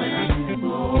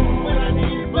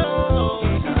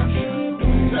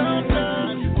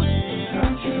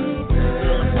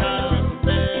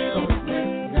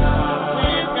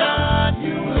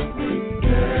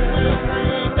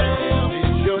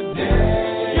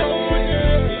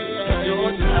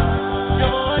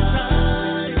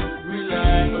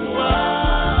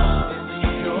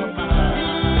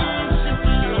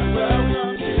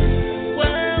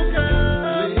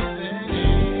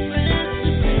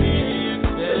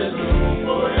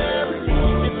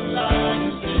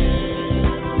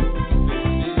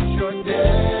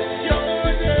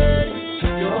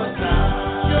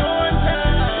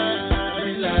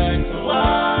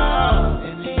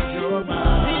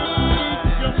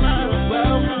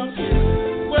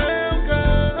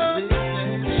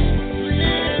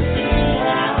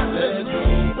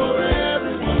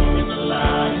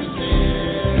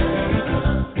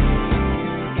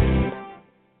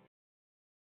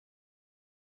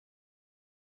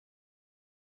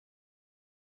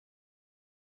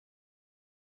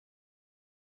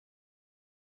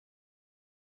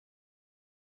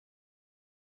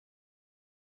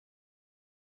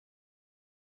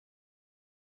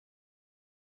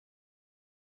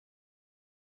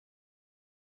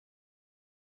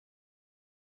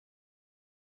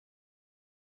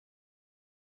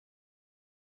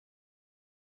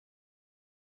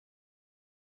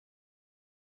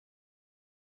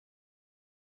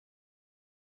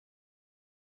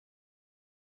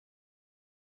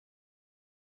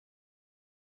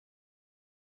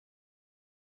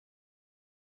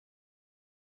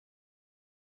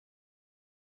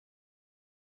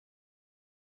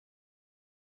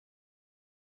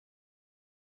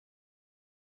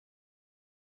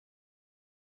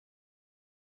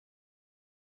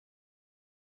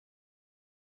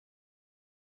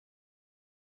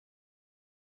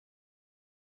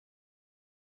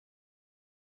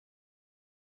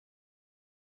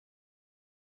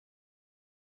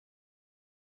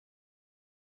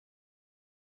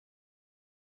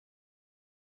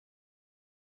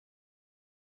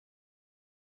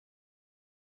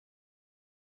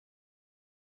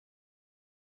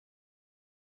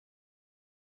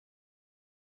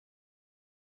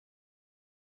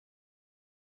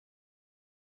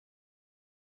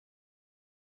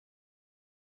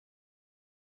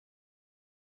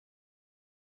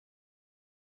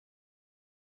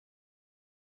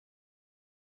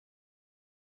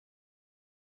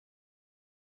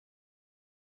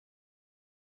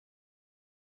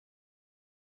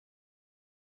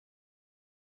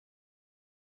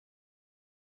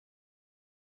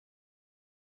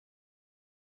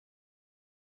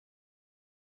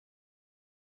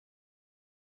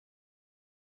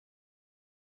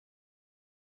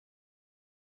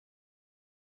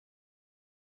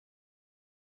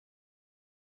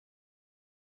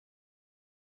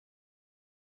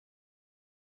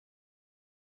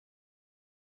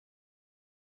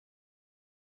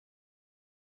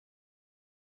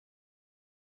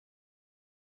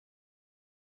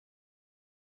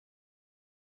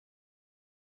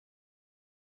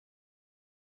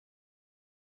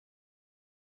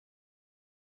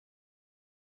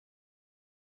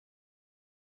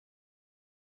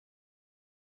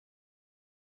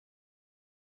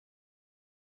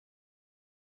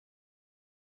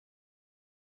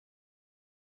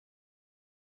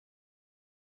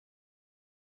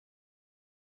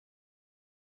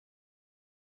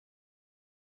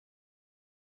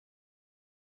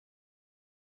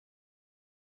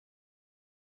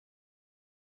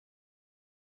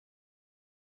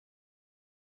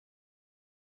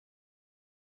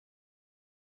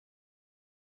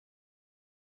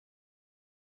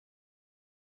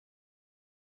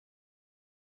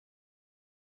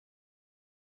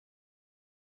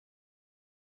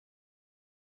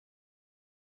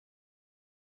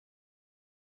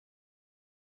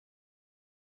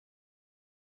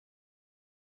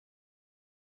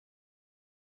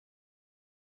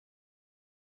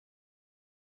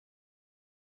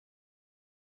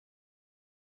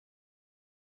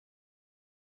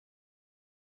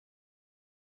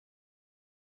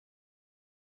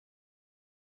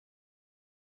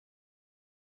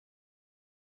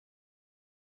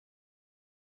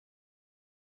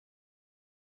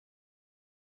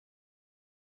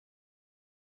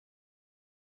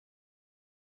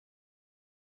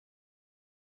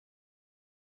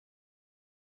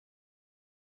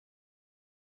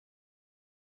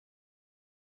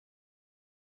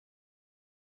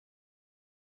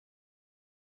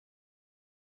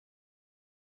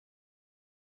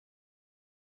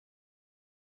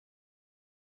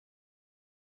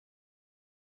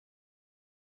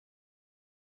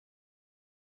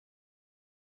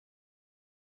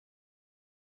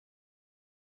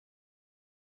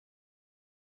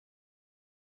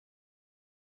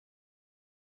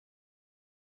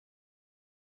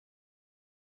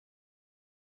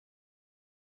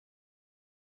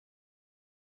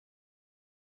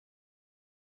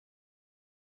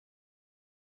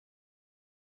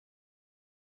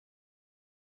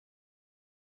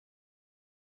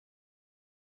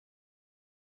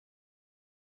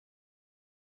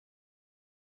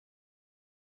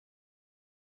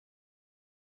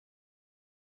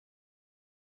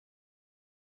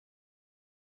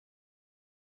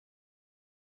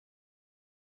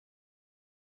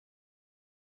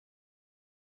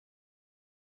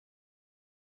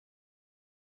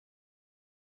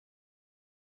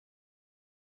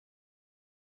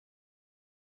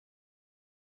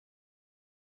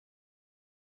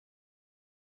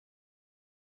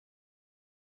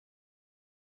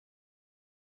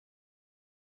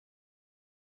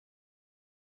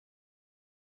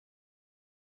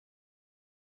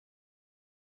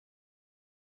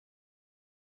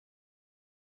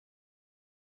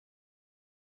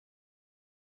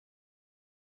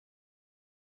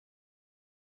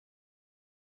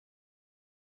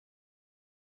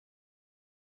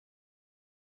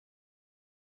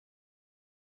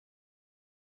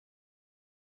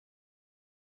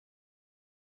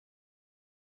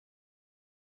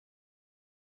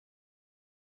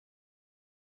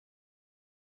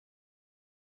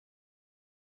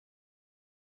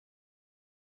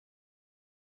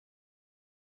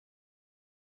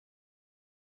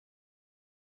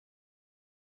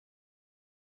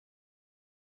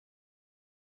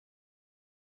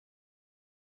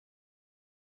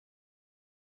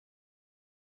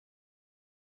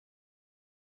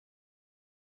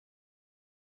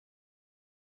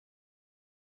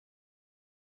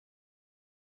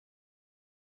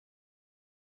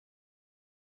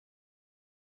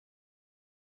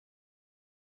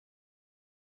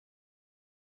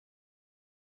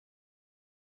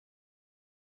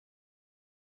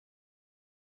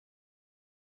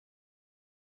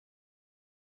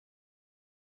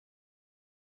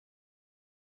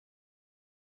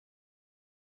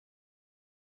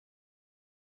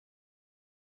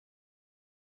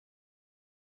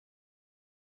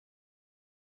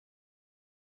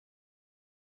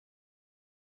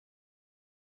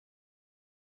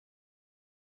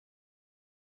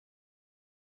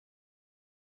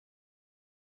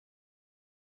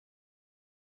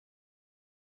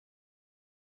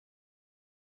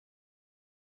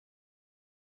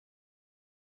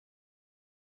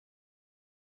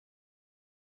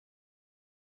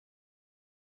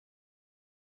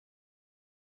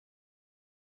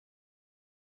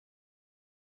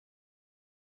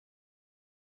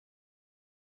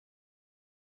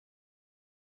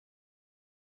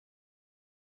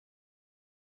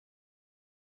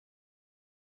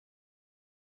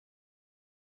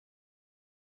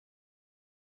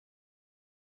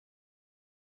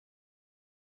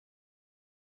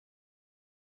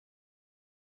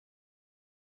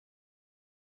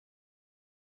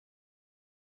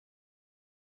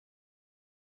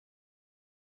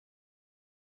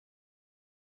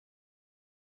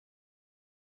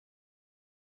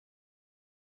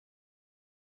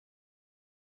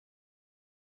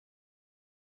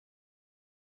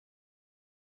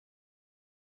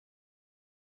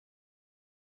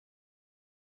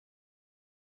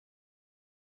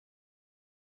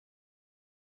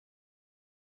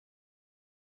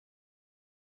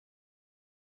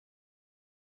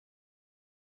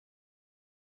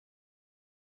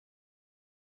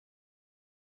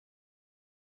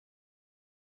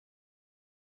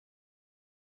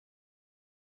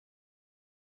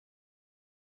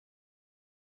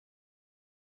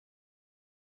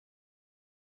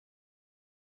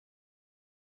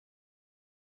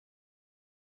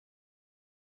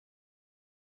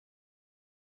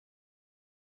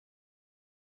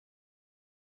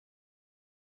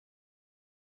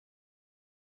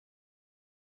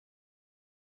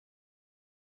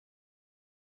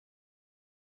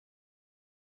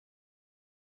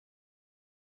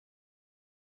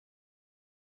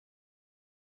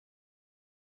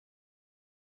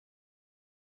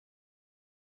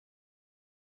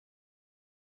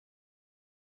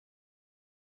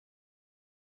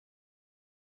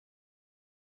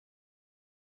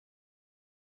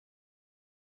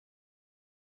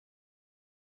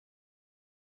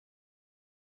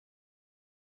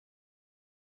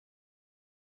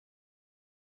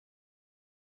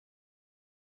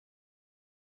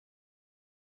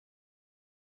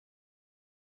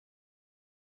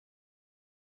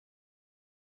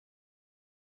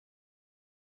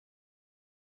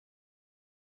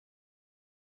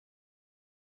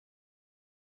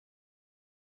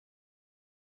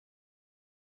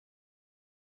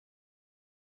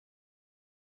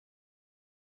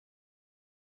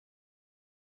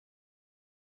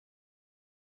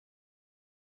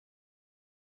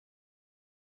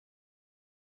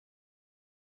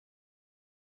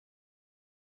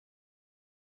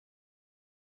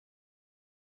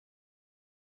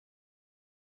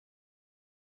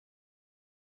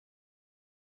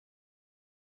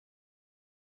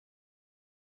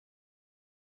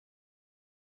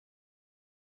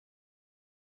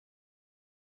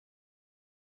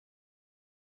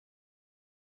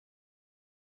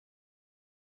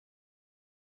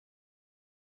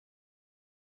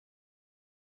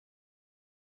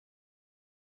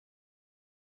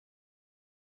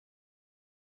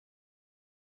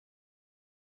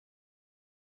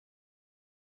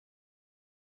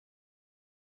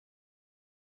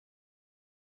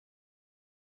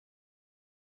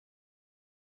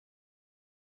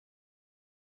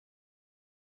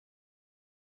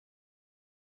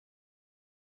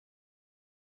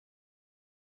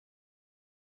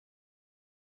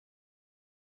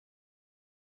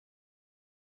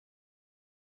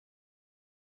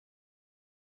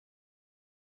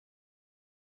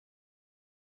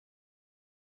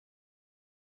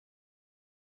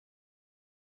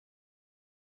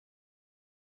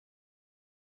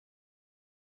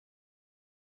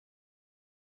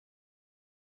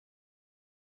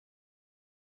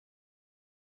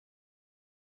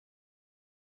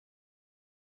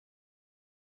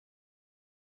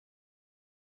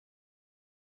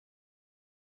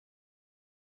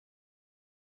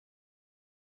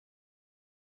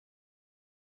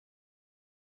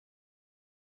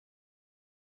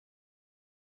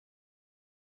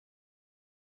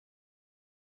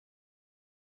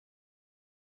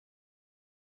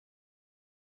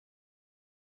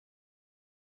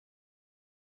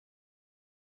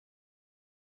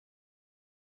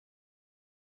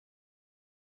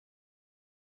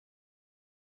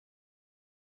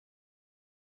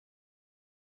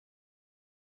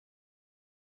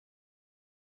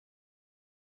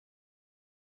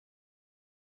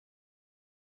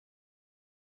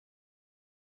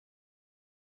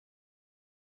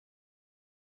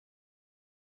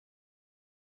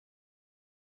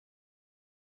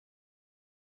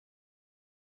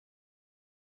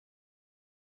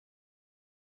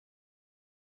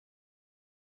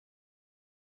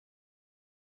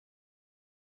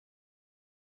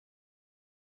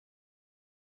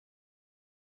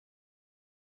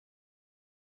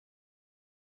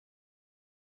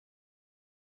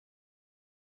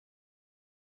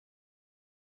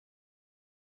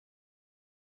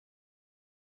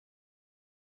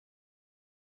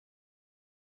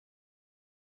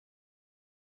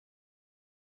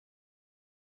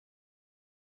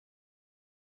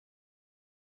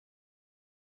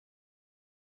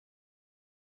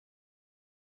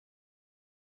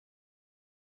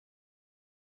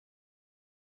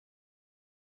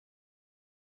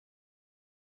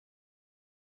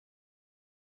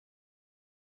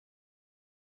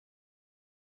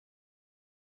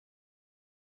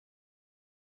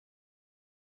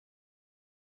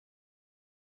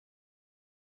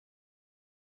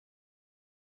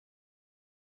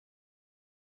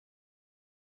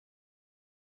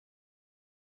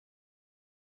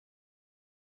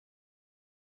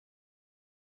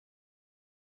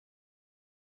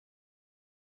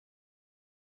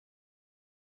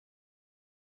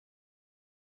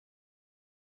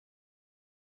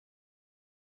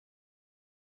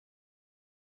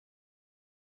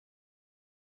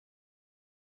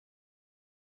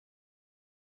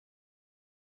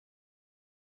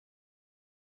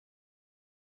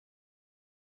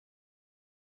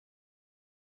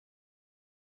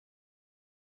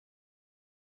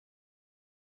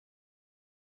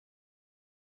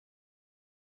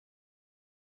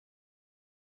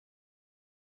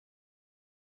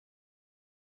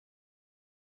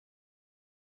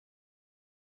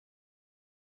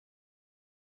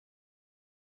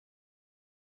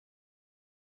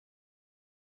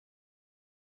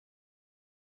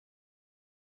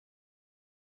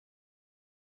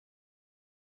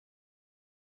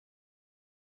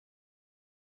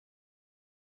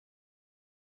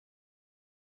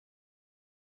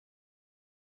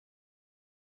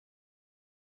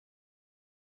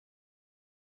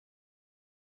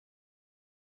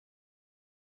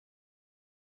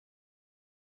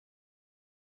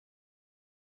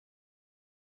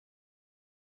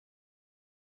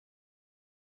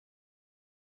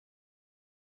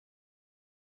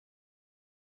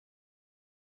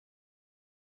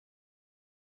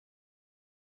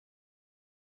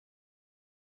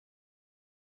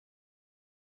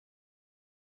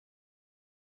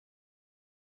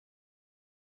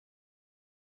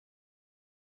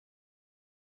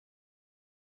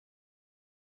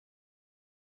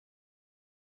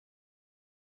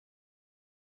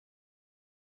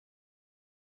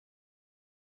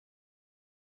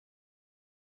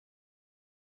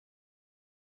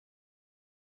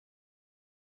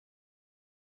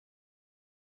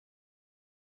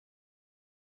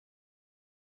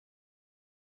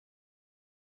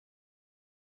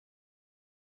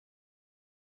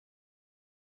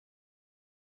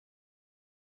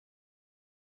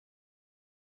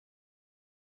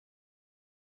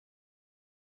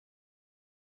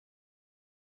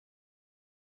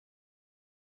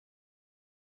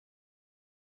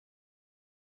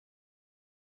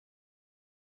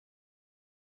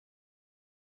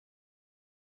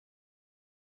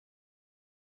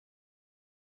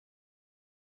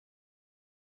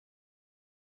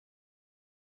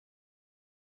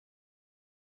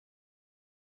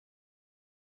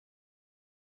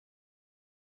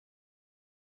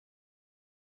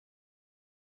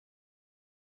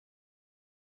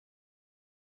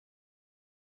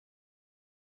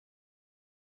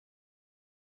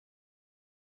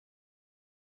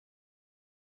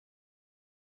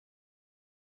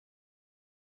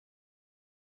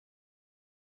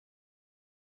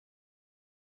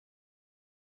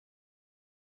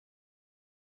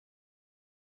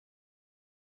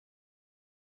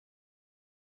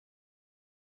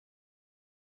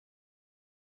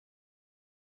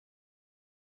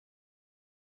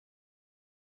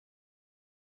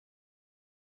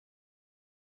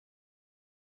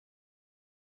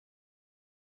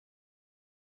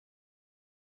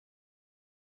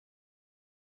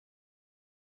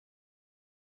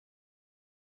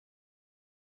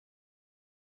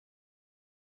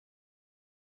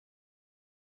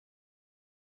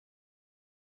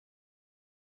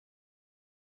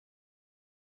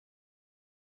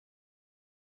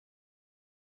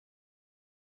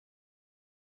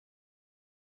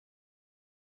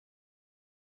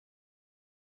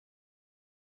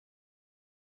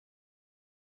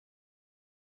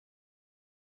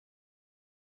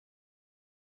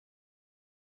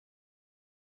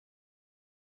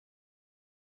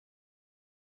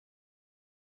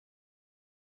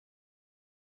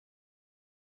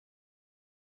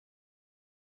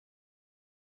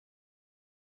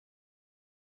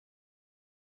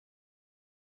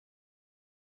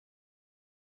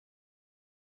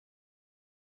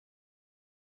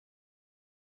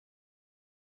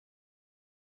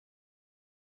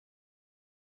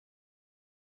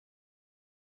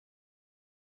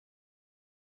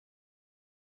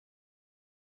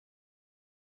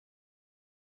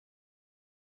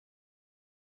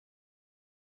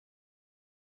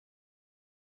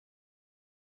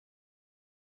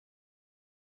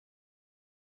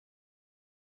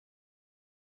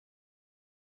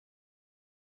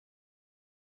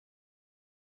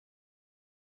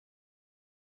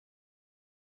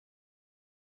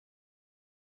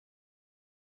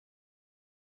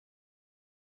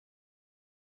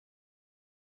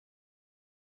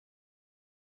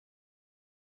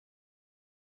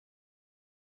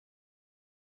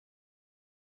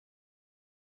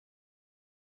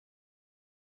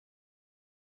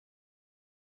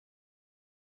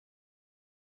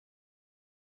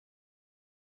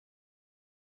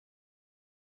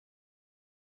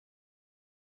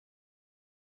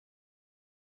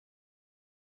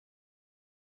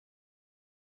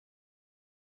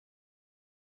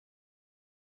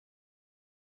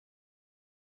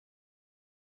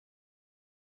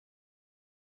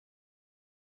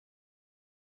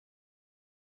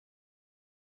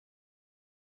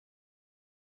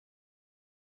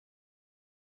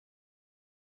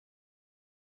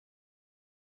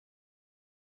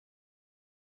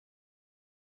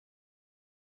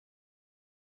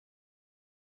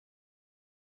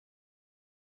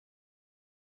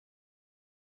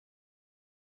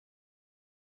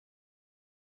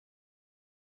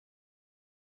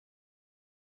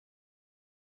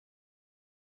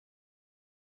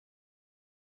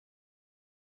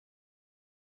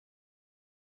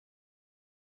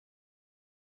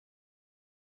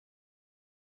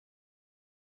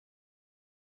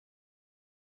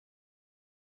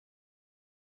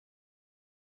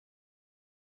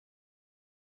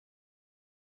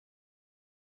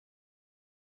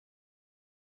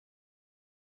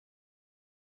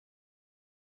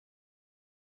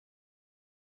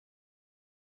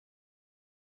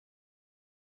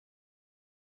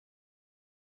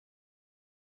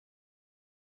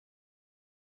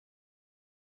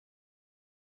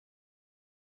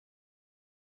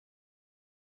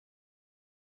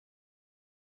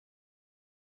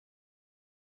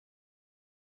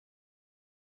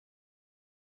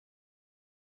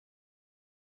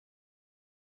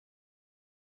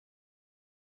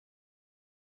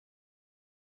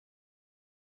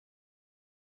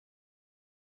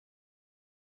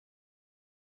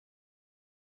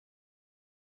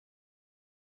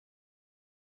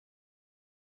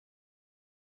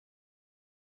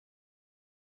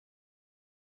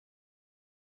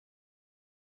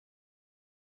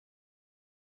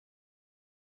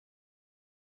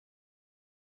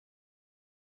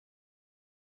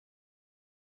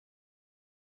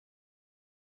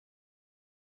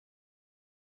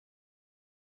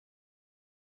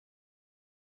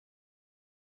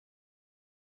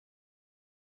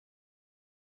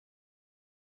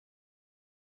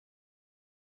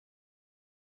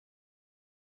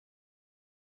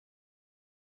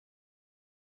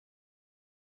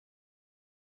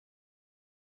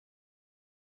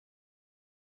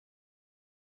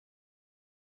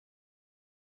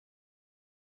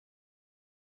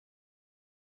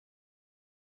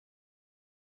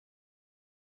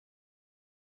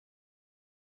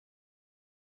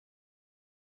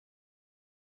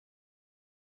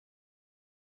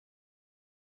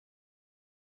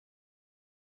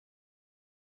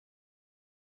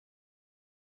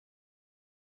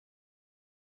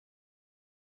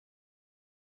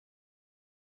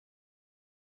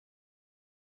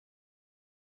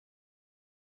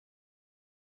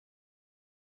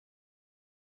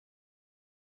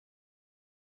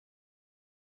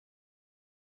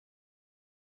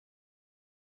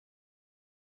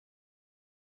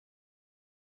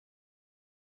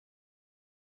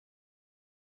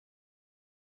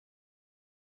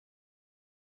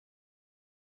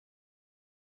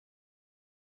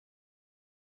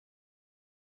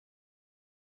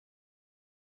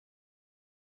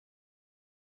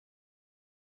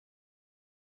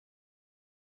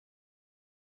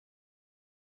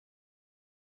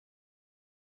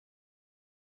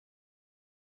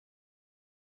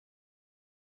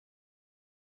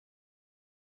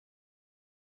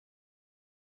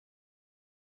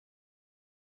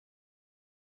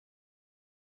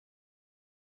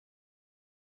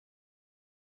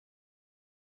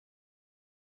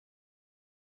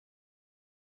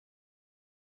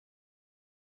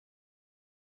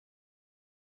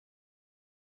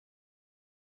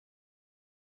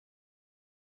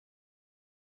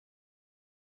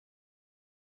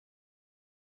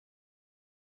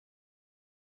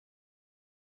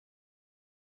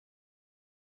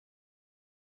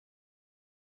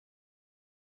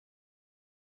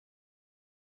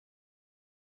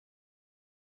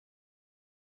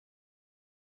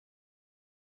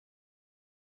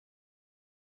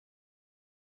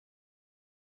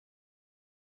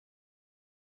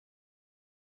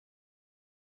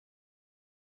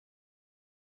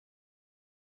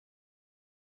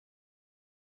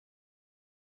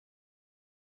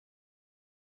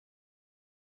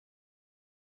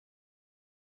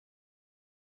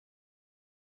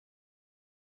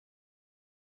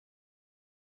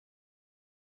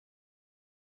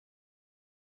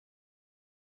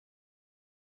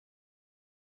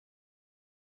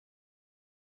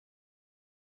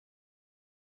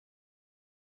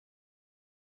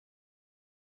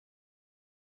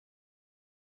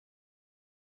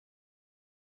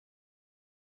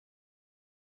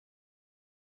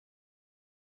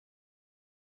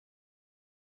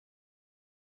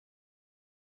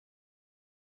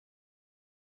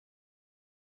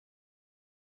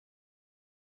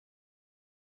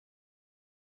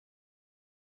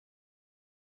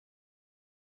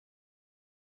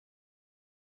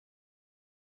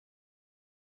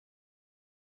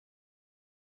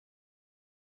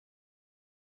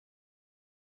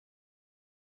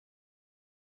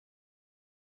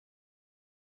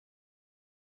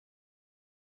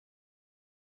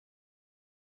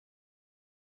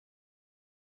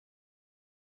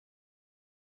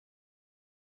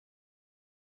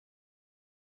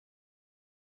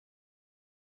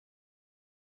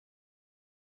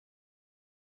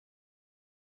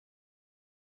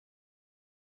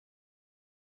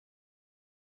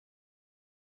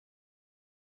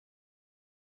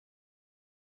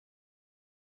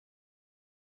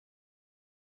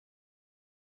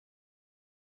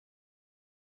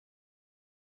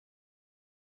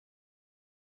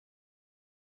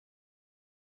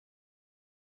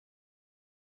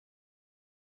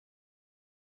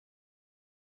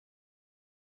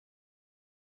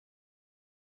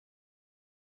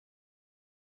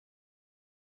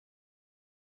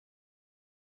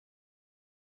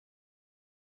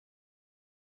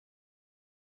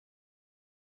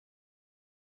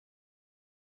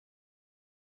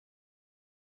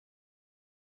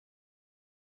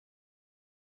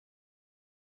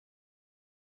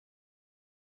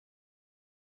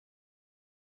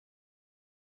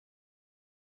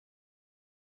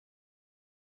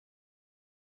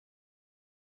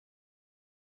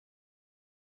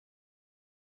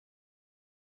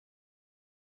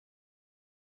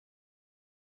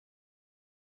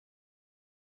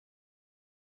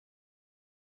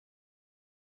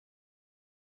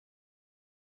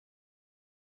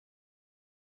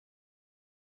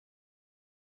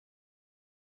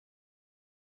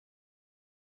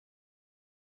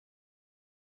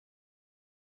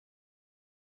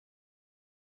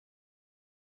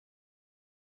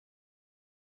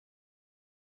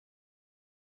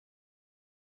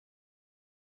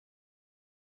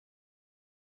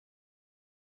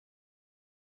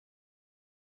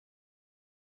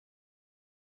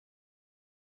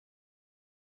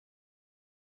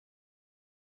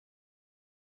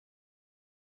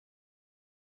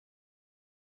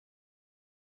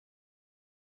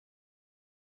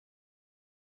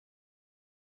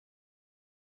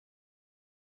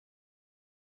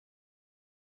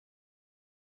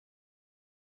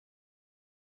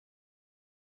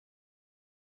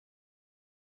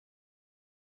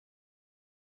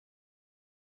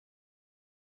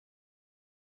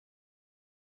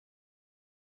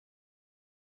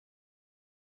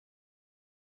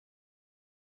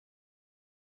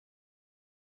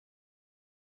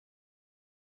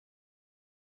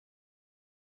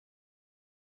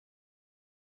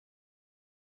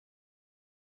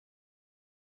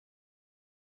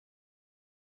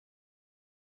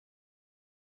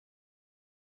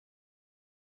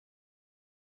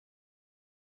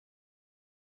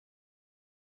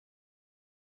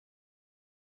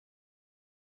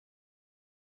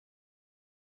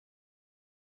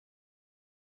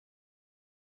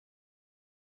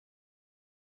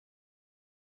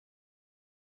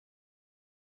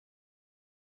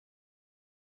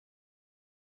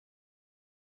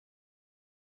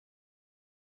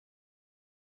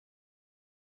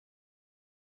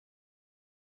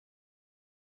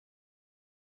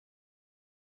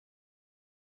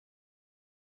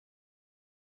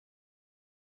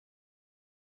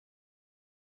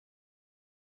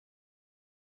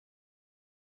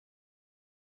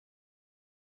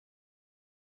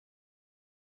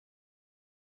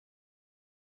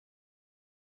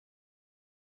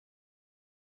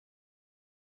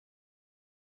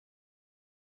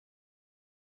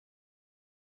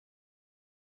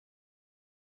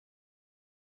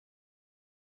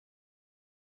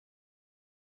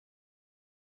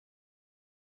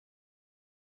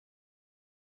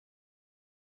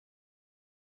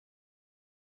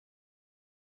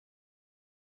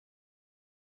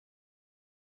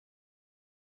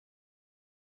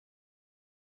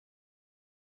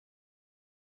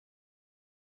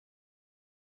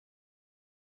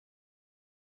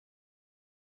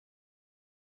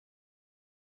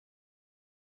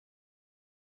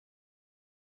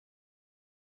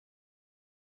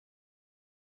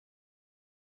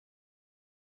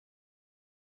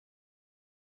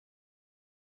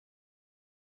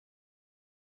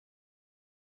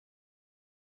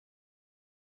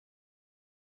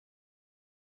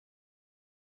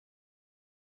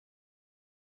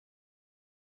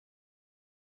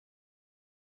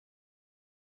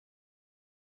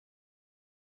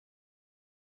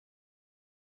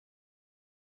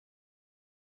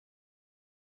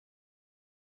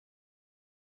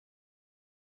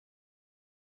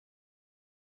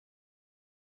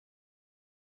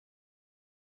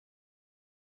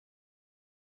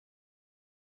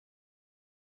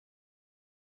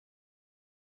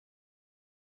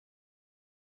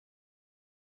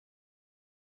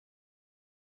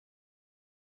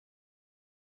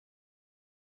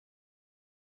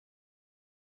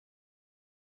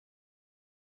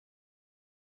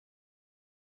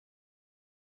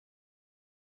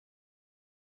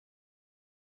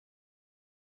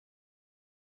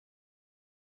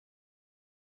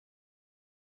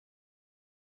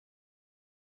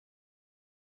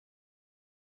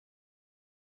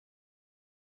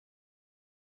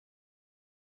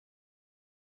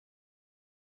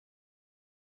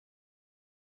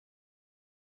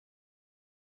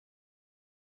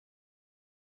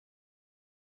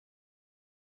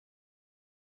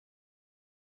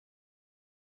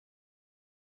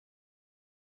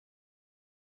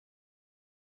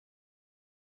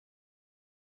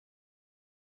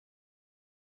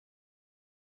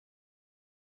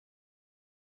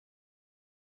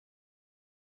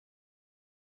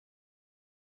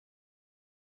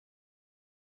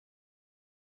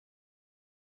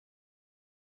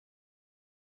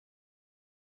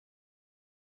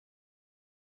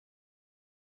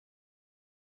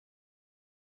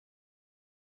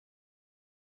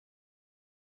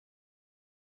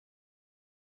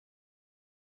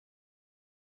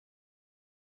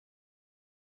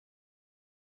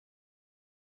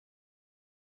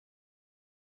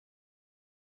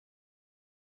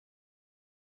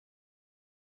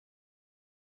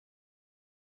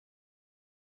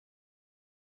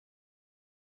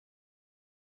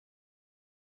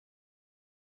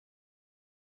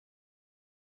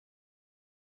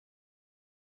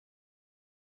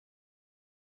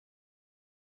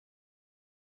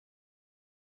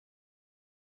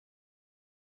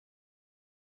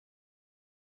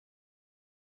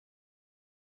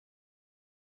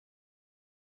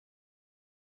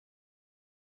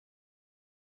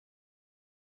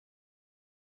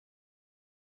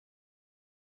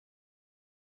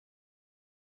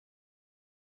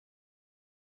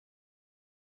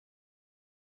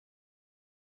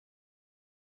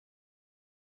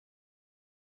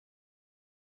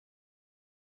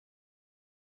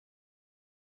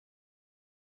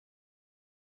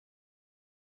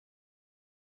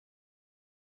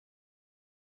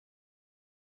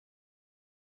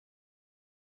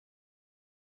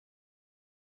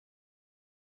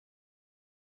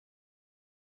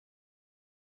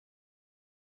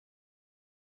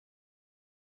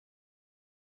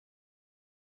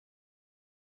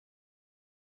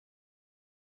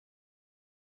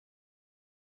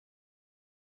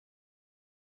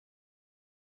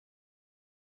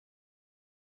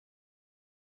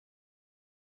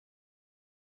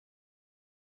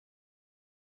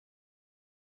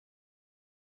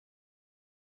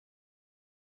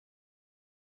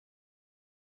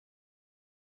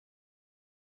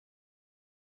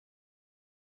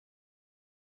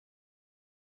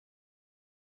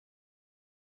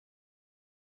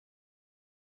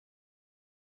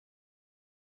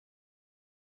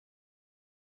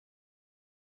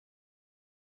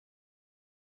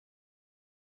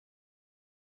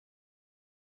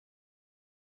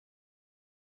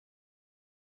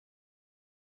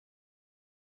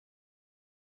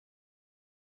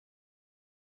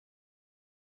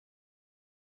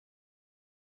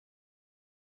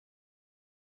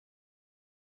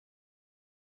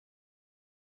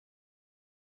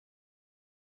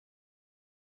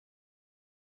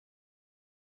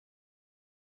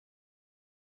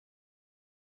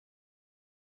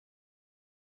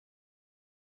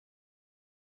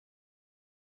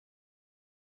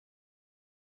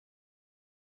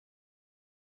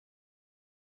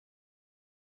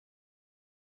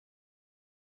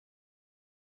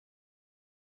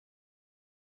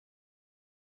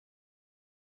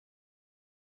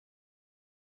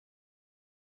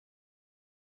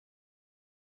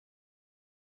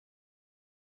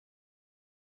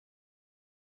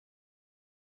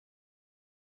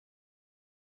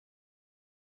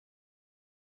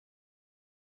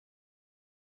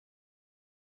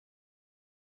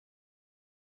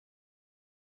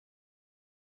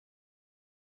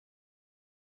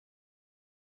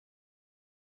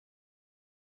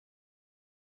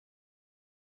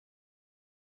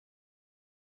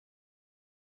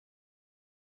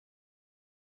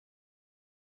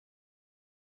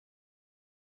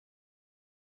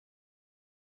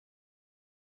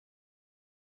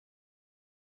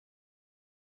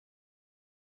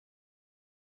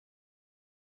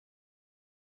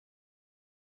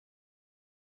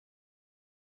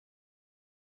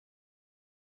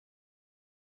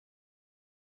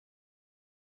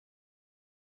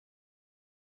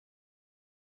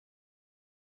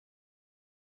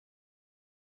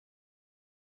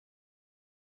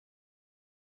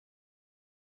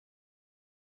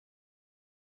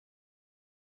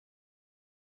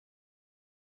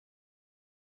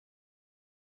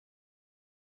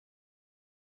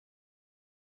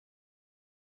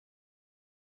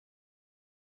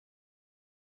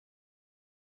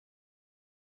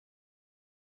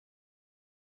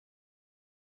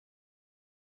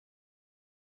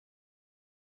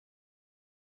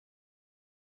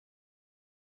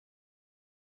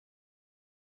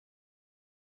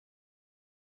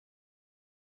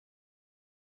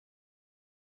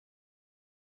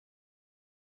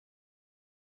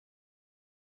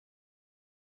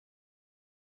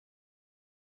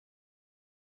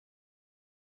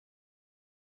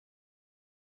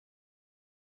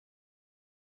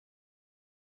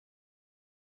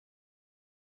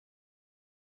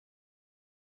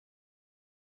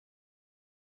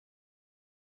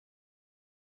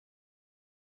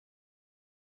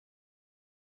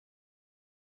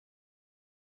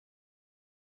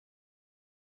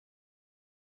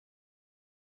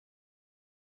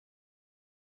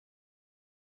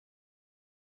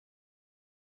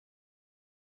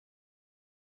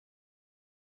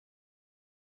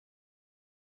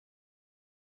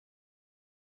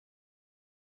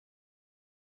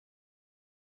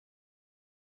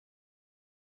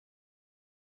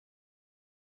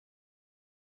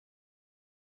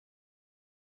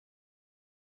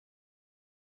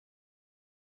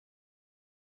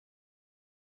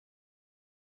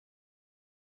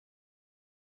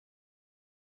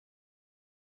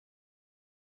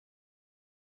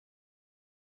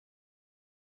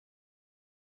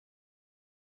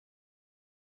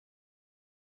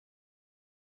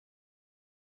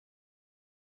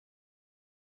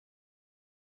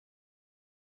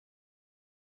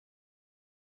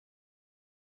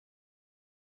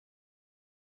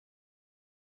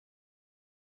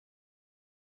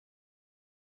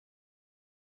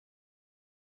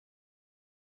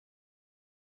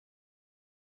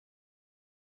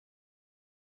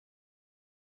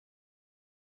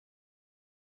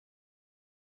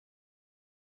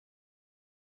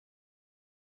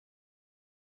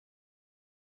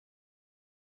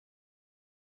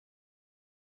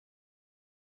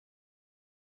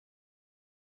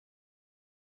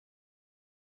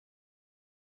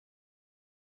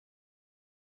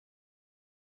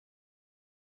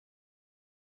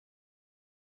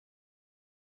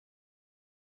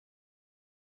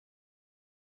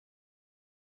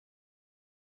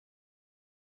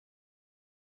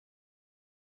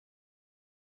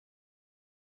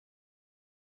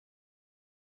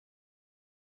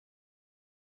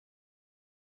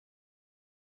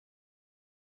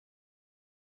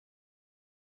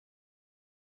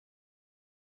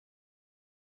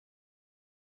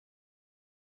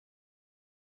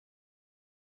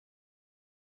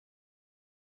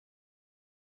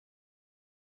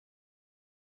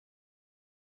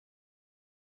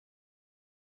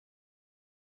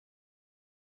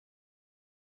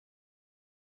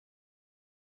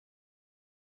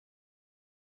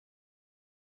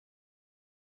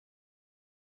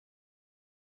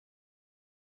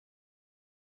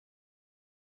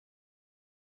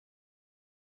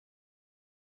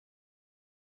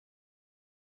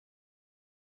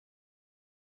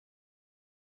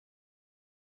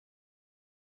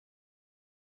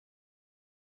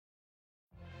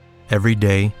 Every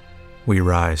day, we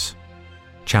rise,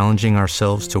 challenging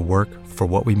ourselves to work for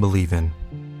what we believe in.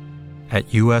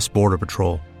 At U.S. Border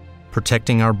Patrol,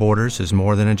 protecting our borders is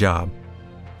more than a job.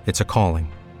 It's a calling.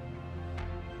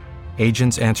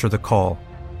 Agents answer the call,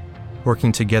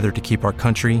 working together to keep our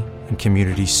country and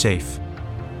communities safe.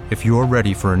 If you're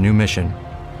ready for a new mission,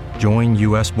 join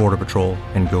U.S. Border Patrol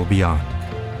and go beyond.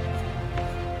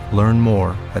 Learn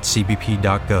more at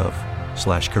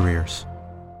cbp.gov/careers.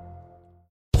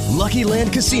 Lucky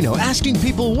Land Casino, asking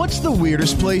people, what's the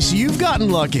weirdest place you've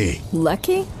gotten lucky?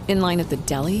 Lucky? In line at the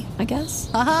deli, I guess?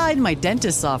 Aha, in my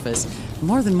dentist's office.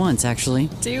 More than once, actually.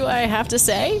 Do I have to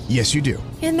say? Yes, you do.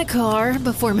 In the car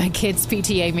before my kids'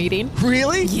 PTA meeting.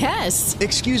 Really? Yes.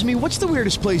 Excuse me, what's the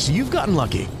weirdest place you've gotten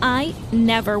lucky? I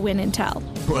never win and tell.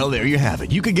 Well, there you have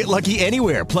it. You can get lucky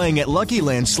anywhere, playing at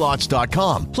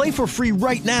LuckyLandSlots.com. Play for free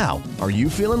right now. Are you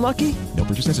feeling lucky? No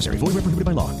purchase necessary. Void where prohibited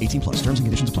by law. 18+. Terms and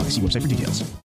conditions apply. See website for details.